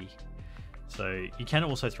from Eevee. So you can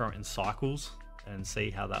also throw it in cycles and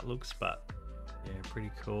see how that looks, but yeah,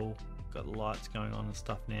 pretty cool. Got lights going on and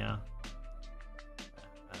stuff now.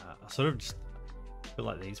 I sort of just feel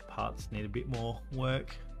like these parts need a bit more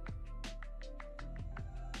work.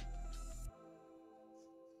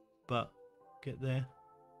 But get there.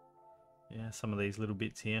 Yeah, some of these little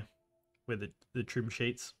bits here where the trim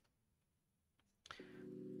sheets.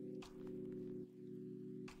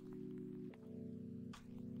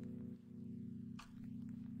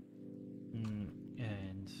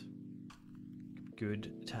 And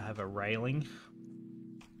good to have a railing.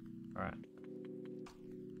 All right,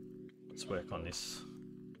 let's work on this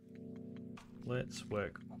let's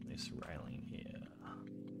work on this railing here.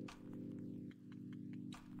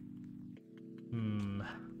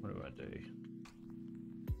 What do I do?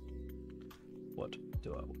 What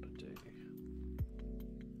do I want to do?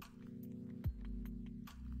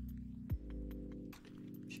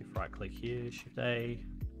 Shift right click here, Shift A,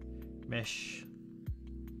 mesh,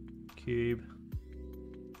 cube.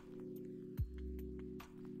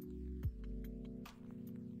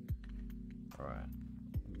 Alright,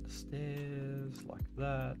 the stairs like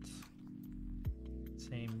that.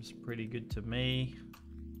 Seems pretty good to me.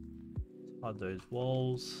 Hide those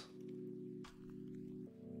walls.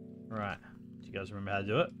 Right, do you guys remember how to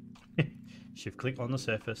do it? Shift click on the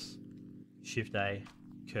surface, Shift A,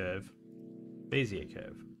 curve, Bezier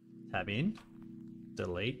curve. Tab in,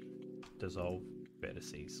 delete, dissolve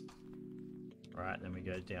vertices. Right, then we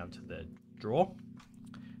go down to the draw.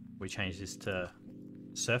 We change this to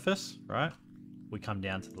surface, right? We come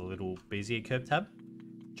down to the little Bezier curve tab,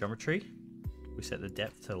 geometry. We set the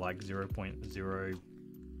depth to like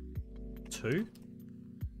 0.02.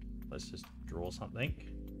 Let's just draw something.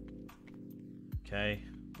 Okay,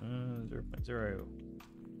 0.01.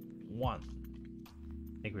 I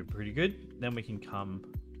think we're pretty good. Then we can come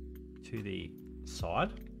to the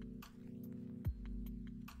side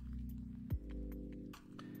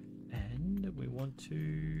and we want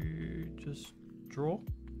to just draw.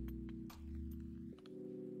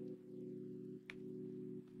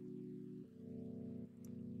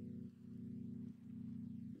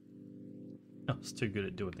 I was too good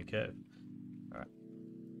at doing the curve. All right.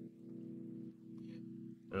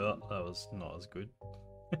 Oh, that was not as good.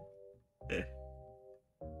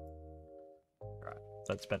 Right,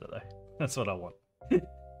 that's better though. That's what I want.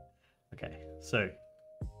 Okay, so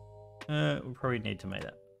we probably need to make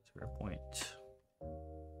that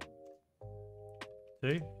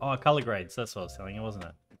 0.2. Oh, color grades. That's what I was telling you, wasn't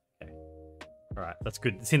it? Okay. All right, that's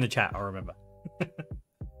good. It's in the chat. I'll remember.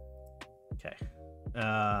 Okay.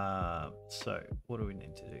 So what do we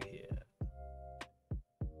need to do here?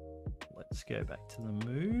 Let's go back to the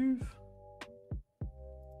move.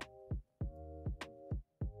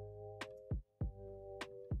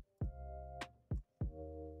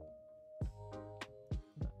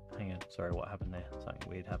 Hang on, sorry, what happened there? Something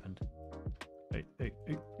weird happened.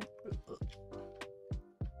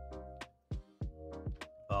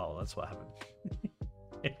 Oh, that's what happened.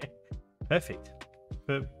 Perfect.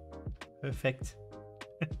 Perfect.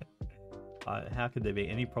 How could there be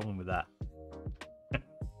any problem with that?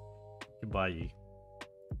 Goodbye, you.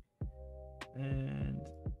 And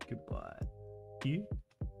goodbye, you.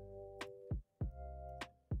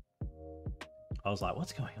 I was like,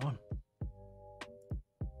 what's going on?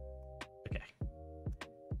 Okay.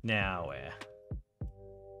 Now we're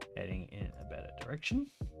heading in a better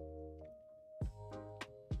direction.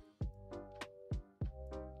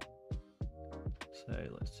 So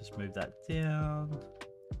let's just move that down.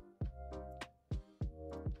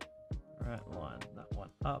 Right, line that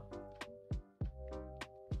one up.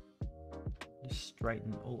 Just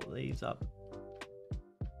straighten all of these up.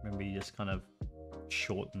 Remember, you just kind of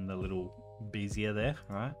shorten the little bezier there,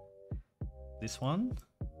 right? This one,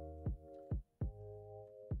 I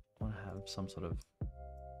want to have some sort of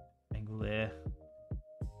angle there.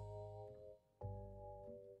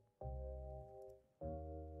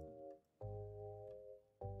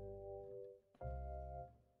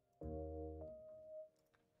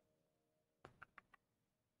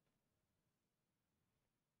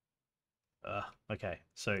 Okay,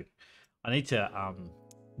 so I need to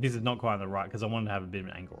this is not quite on the right because I want to have a bit of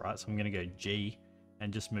an angle, right? So I'm going to go G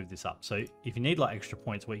and just move this up. So if you need like extra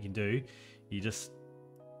points, what you can do, you just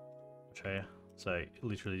show you. So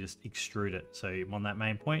literally just extrude it. So I'm on that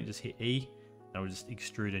main point, just hit E and we'll just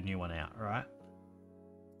extrude a new one out, right?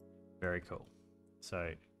 Very cool.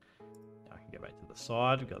 So now I can go back to the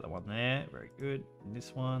side. We've got that one there, very good. And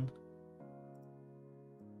this one.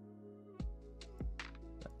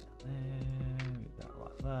 That down there, move that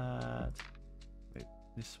like that. Move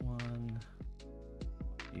this one.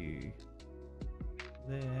 You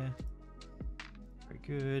there. Very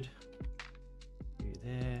good. You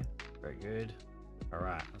there. Very good. All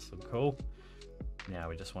right, that's looking cool. Now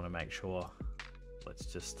we just want to make sure. Let's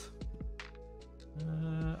just.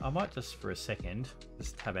 I might just for a second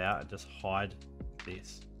just tab out and just hide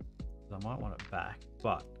this. I might want it back,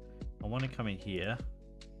 but I want to come in here,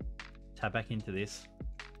 tab back into this,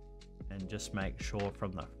 and just make sure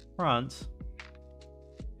from the front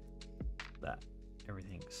that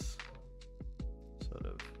everything's sort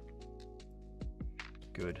of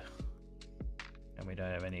good and we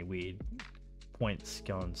don't have any weird points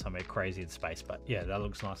going somewhere crazy in space. But yeah, that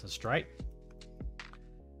looks nice and straight.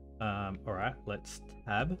 All right, let's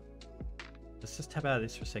tab. Let's just tab out of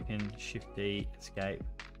this for a second. Shift D, escape.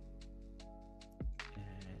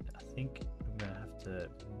 And I think I'm gonna have to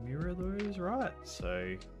mirror those, right?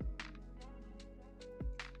 So I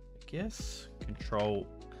guess Control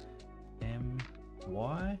M,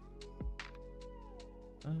 Y.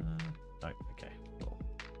 No, okay. Well,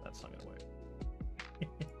 that's not gonna work.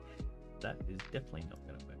 That is definitely not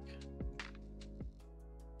gonna work.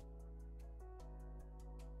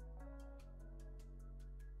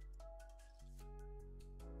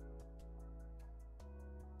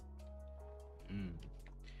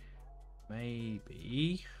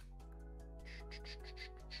 Maybe.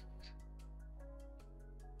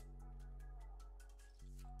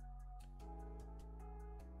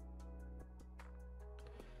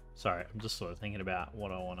 Sorry, I'm just sort of thinking about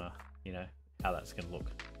what I want to, you know, how that's going to look.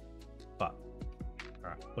 But,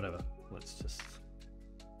 alright, whatever. Let's just...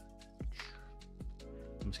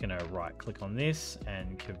 I'm just going to right click on this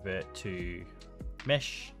and convert to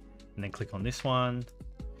mesh. And then click on this one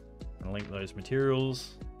and link those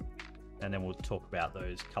materials. And then we'll talk about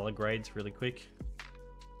those color grades really quick.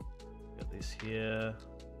 Got this here.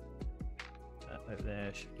 That over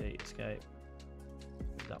there, Shift D, escape.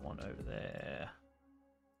 Move that one over there.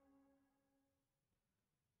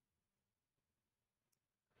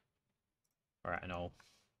 All right, and I'll,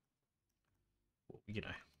 you know,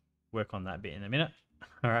 work on that bit in a minute.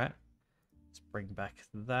 All right, let's bring back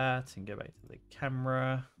that and go back to the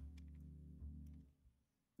camera.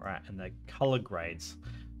 All right, and the color grades.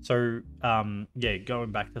 So yeah,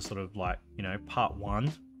 going back to sort of like, you know, part one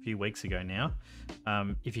a few weeks ago now,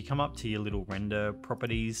 if you come up to your little render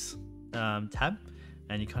properties tab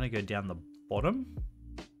and you kind of go down the bottom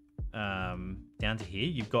down to here,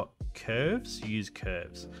 you've got curves. You use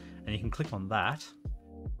curves and you can click on that,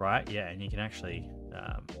 right? Yeah, and you can actually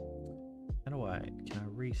how do can I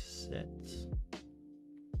reset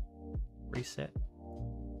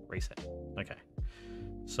okay,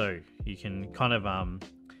 so you can kind of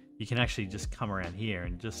you can actually just come around here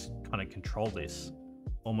and just kind of control this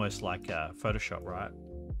almost like Photoshop, right?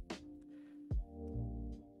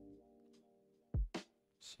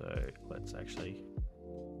 So let's actually,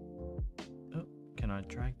 oh, can I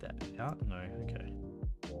drag that out? No, okay.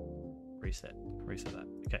 Reset that.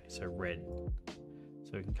 Okay, so red.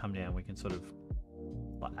 So we can come down, we can sort of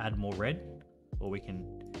like add more red, or we can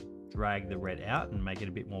drag the red out and make it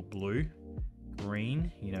a bit more blue.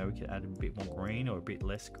 Green, you know, we could add a bit more green or a bit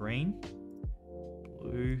less green.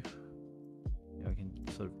 Blue, you know, we can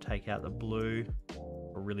sort of take out the blue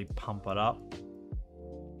or really pump it up.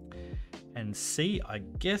 And C, I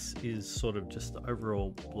guess, is sort of just the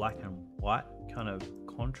overall black and white kind of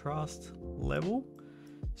contrast level.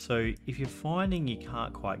 So if you're finding you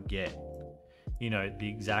can't quite get, you know, the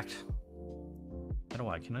exact, how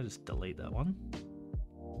do can I just delete that one?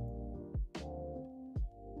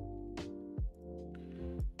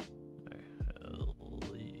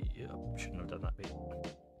 Shouldn't have done that bit.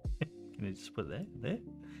 Can you just put it there?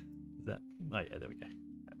 Is that, oh yeah, there we go.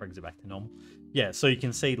 That brings it back to normal. Yeah, so you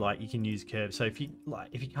can see like you can use curves. So if you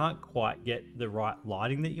can't quite get the right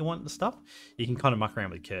lighting that you want and stuff, you can kind of muck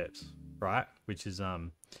around with curves, right? Which is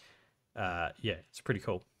yeah, it's pretty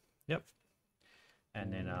cool. Yep.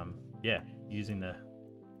 And then yeah, using the,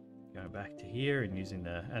 going back to here and using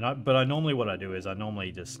the, but I normally, what I do is I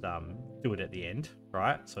normally just do it at the end,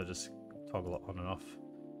 right? So I just toggle it on and off,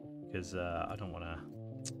 because I don't want to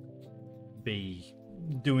be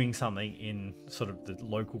doing something in sort of the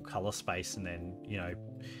local color space and then, you know,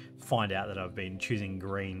 find out that I've been choosing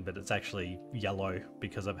green but it's actually yellow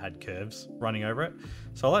because I've had curves running over it.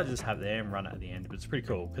 So I like to just have it there and run it at the end, but it's pretty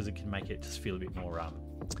cool because it can make it just feel a bit more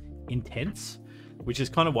intense, which is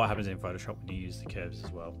kind of what happens in Photoshop when you use the curves as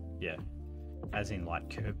well. Yeah, as in like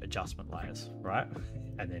curve adjustment layers, right?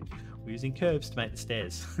 And then we're using curves to make the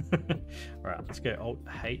stairs. All right, let's go Alt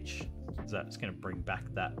H. That's going to bring back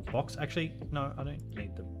that box. Actually, no, I don't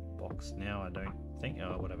need the box now. I don't think.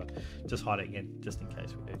 Oh, whatever. Just hide it again, just in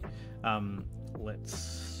case we do. Let's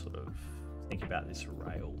sort of think about this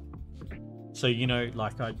rail. So, you know,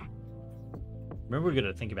 like I remember, we're going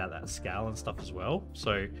to think about that scale and stuff as well.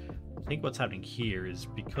 So I think what's happening here is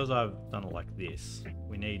because I've done it like this,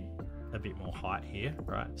 we need a bit more height here,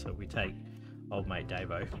 right? So we take old mate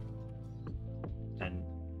Davo and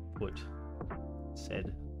put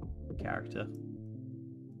said character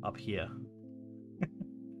up here.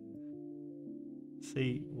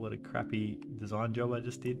 See what a crappy design job I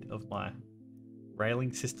just did of my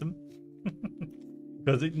railing system.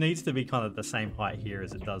 Because it needs to be kind of the same height here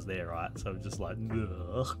as it does there, right? So I'm just like,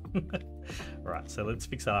 right, so let's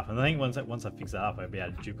fix that up. And I think once I fix that up, I'll be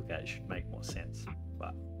able to duplicate. It should make more sense.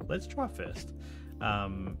 But let's try first.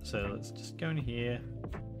 So let's just go in here.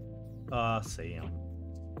 See, I'm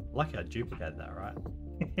lucky I duplicated that, right?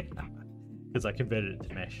 Because I converted it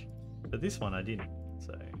to mesh. But this one I didn't.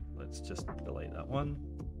 So let's just delete that one.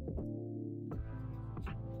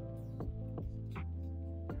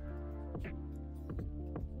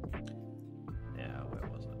 Now, where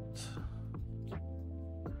was it?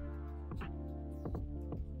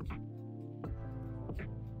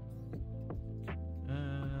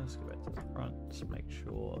 Let's go back to the front, just make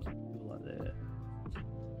sure people are there.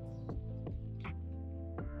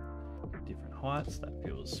 Different heights, that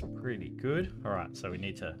feels pretty good. All right, so we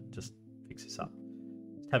need to just fix this up.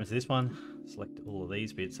 Let's tap into this one, select all of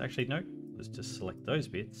these bits. Actually, no, let's just select those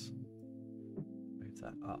bits, move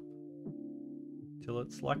that up till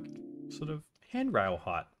it's like sort of handrail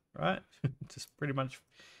height, right? Just pretty much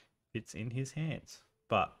fits in his hands.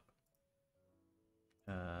 But,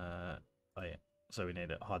 oh yeah, so we need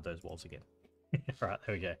to hide those walls again. Right,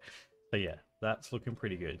 there we go. So yeah, that's looking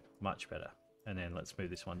pretty good, much better. And then let's move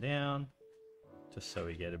this one down, just so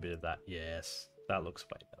we get a bit of that. Yes, that looks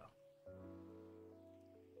way better.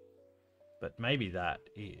 But maybe that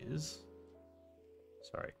is,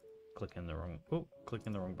 sorry, clicking the wrong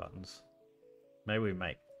buttons. Maybe we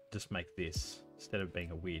just make this, instead of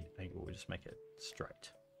being a weird angle, we just make it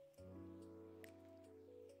straight.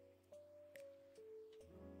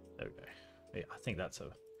 There we go. Yeah, I think that's a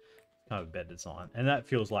kind of better design, and that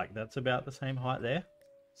feels like that's about the same height there,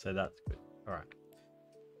 so that's good. All right,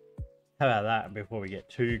 how about that before we get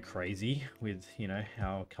too crazy with, you know,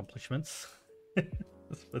 our accomplishments?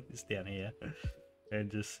 Let's put this down here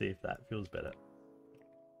and just see if that feels better.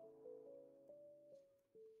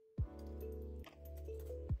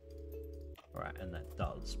 All right, and that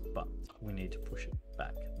does, but we need to push it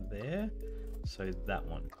back there so that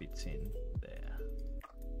one fits in there.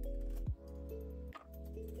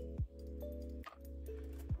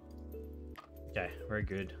 Okay, very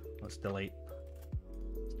good. Let's delete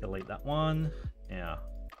that one. Now,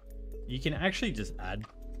 you can actually just add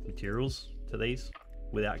materials to these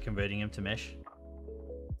without converting them to mesh.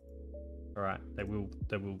 All right, they will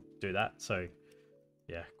do that. So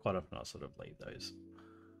yeah, quite often I'll sort of leave those.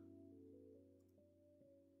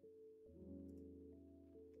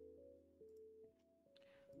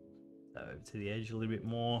 Over to the edge a little bit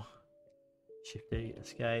more. Shift D,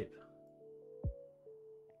 escape.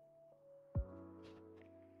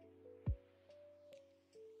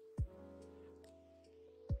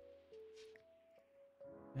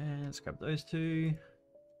 And let's grab those two.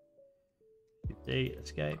 Shift D,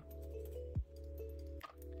 escape.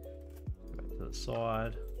 Go back to the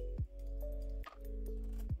side.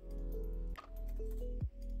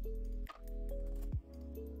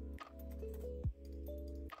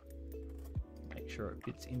 Make sure it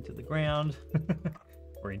fits into the ground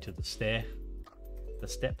or into the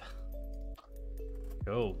step.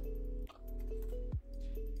 Cool.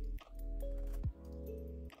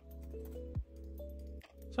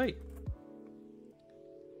 Sweet.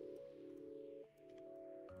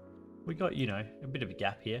 We got, you know, a bit of a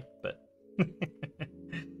gap here, but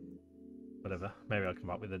whatever. Maybe I'll come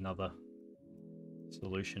up with another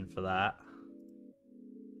solution for that.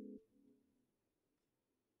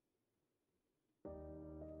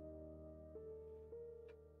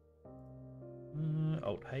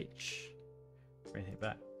 Alt H. Bring it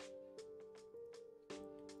back.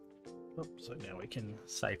 Oh, so now we can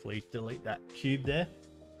safely delete that cube there.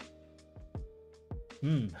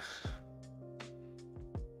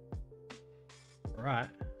 Right,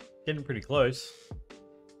 getting pretty close.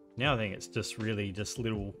 Now I think it's just really just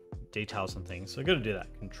little details and things. So I've got to do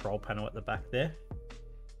that control panel at the back there.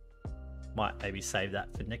 Might maybe save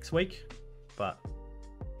that for next week, but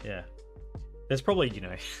yeah, there's probably, you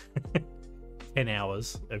know, 10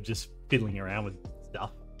 hours of just fiddling around with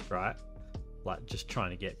stuff, right? Like just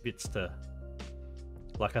trying to get bits to,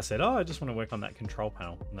 like I said, oh, I just want to work on that control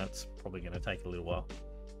panel, and that's probably going to take a little while.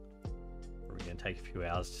 Probably going to take a few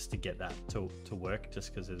hours just to get that to work,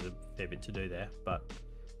 just because there's a fair bit to do there. But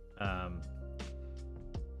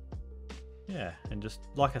yeah, and just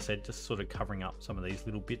like I said, just sort of covering up some of these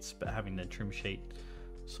little bits, but having the trim sheet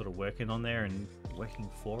sort of working on there and working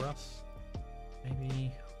for us.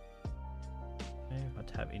 Maybe if I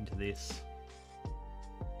tap into this,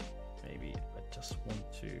 maybe I just want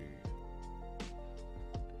to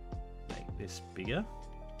make this bigger.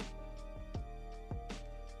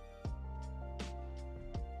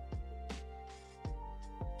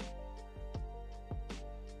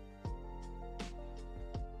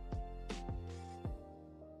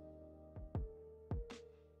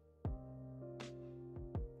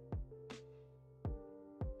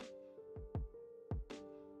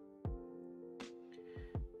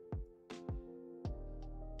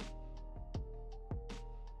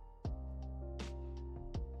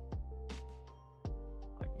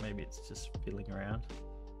 maybe it's just fiddling around.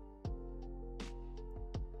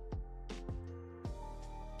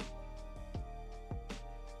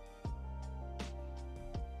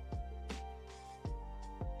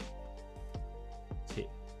 That's it.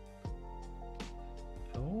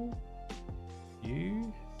 Oh,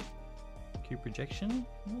 you cube projection.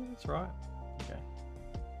 Oh, that's right. Okay.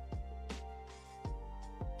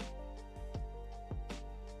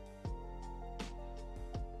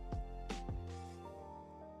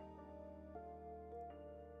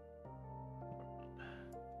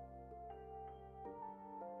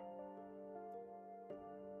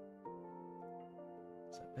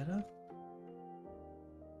 Is that better?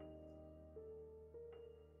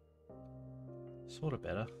 Sort of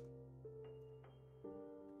better.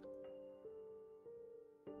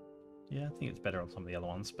 Yeah, I think it's better on some of the other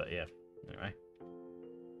ones, but yeah, anyway,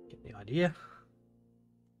 get the idea.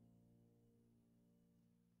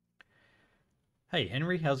 Hey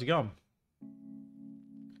Henry, how's it going?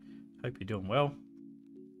 Hope you're doing well.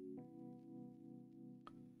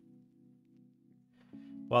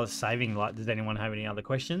 While it's saving, like, does anyone have any other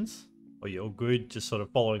questions? Or you're all good, just sort of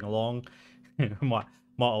following along? might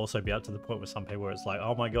also be up to the point with some people where it's like,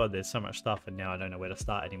 oh my god, there's so much stuff and now I don't know where to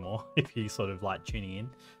start anymore. If you sort of like tuning in.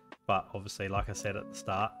 But obviously, like I said at the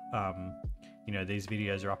start, you know, these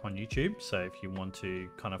videos are up on YouTube, so if you want to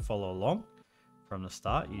kind of follow along from the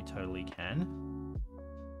start, you totally can.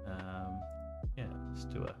 Yeah, let's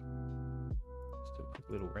do a quick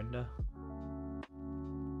little render.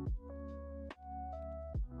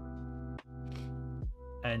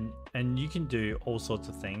 And you can do all sorts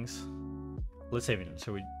of things. Let's even,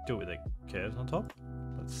 so we do it with the curves on top.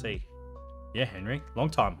 Let's see. Yeah, Henry, long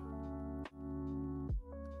time.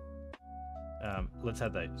 Let's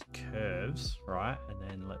have those curves, right? And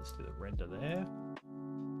then let's do the render there.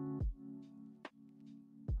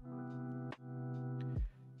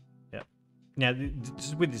 Yep. Now,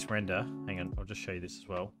 just with this render, hang on, I'll just show you this as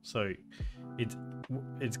well. So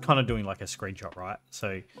it's kind of doing like a screenshot, right?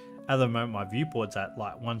 So at the moment, my viewport's at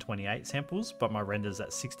like 128 samples, but my render's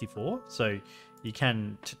at 64. So you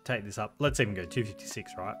can take this up. Let's even go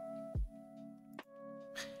 256, right?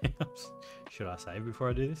 Should I save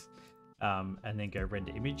before I do this? And then go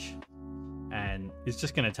render image. And it's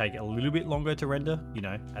just going to take a little bit longer to render, you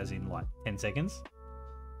know, as in like 10 seconds.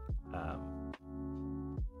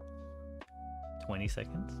 20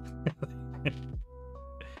 seconds.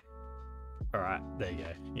 All right, there you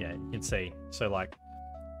go. Yeah, you can see. So like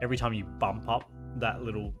every time you bump up that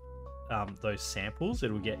little, those samples,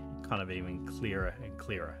 it'll get kind of even clearer and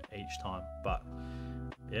clearer each time. But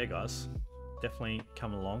yeah, guys, definitely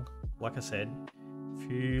come along. Like I said, a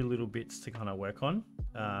few little bits to kind of work on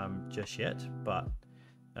just yet, but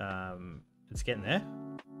it's getting there.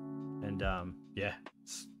 And yeah,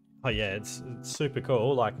 it's super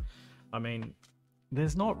cool. Like, I mean,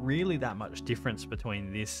 there's not really that much difference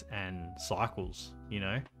between this and cycles, you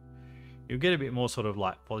know. You'll get a bit more sort of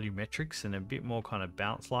like volumetrics and a bit more kind of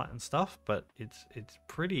bounce light and stuff, but it's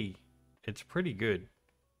pretty good.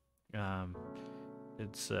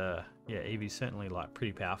 It's yeah, Eevee's certainly like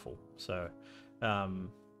pretty powerful. So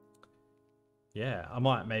yeah, I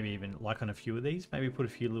might maybe even, like on a few of these, maybe put a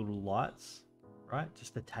few little lights, right,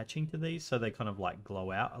 just attaching to these so they kind of like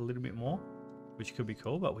glow out a little bit more, which could be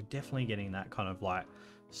cool. But we're definitely getting that kind of like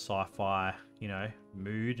sci-fi, you know,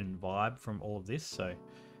 mood and vibe from all of this. So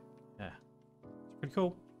yeah, it's pretty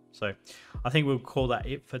cool. So I think we'll call that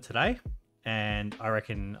it for today, and I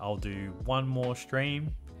reckon I'll do one more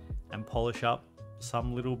stream and polish up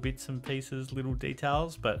some little bits and pieces, little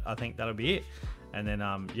details, but I think that'll be it. And then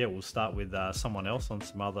yeah, we'll start with someone else on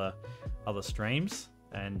some other streams.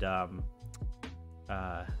 And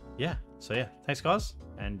yeah, so yeah, thanks guys,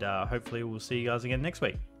 and hopefully we'll see you guys again next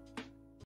week.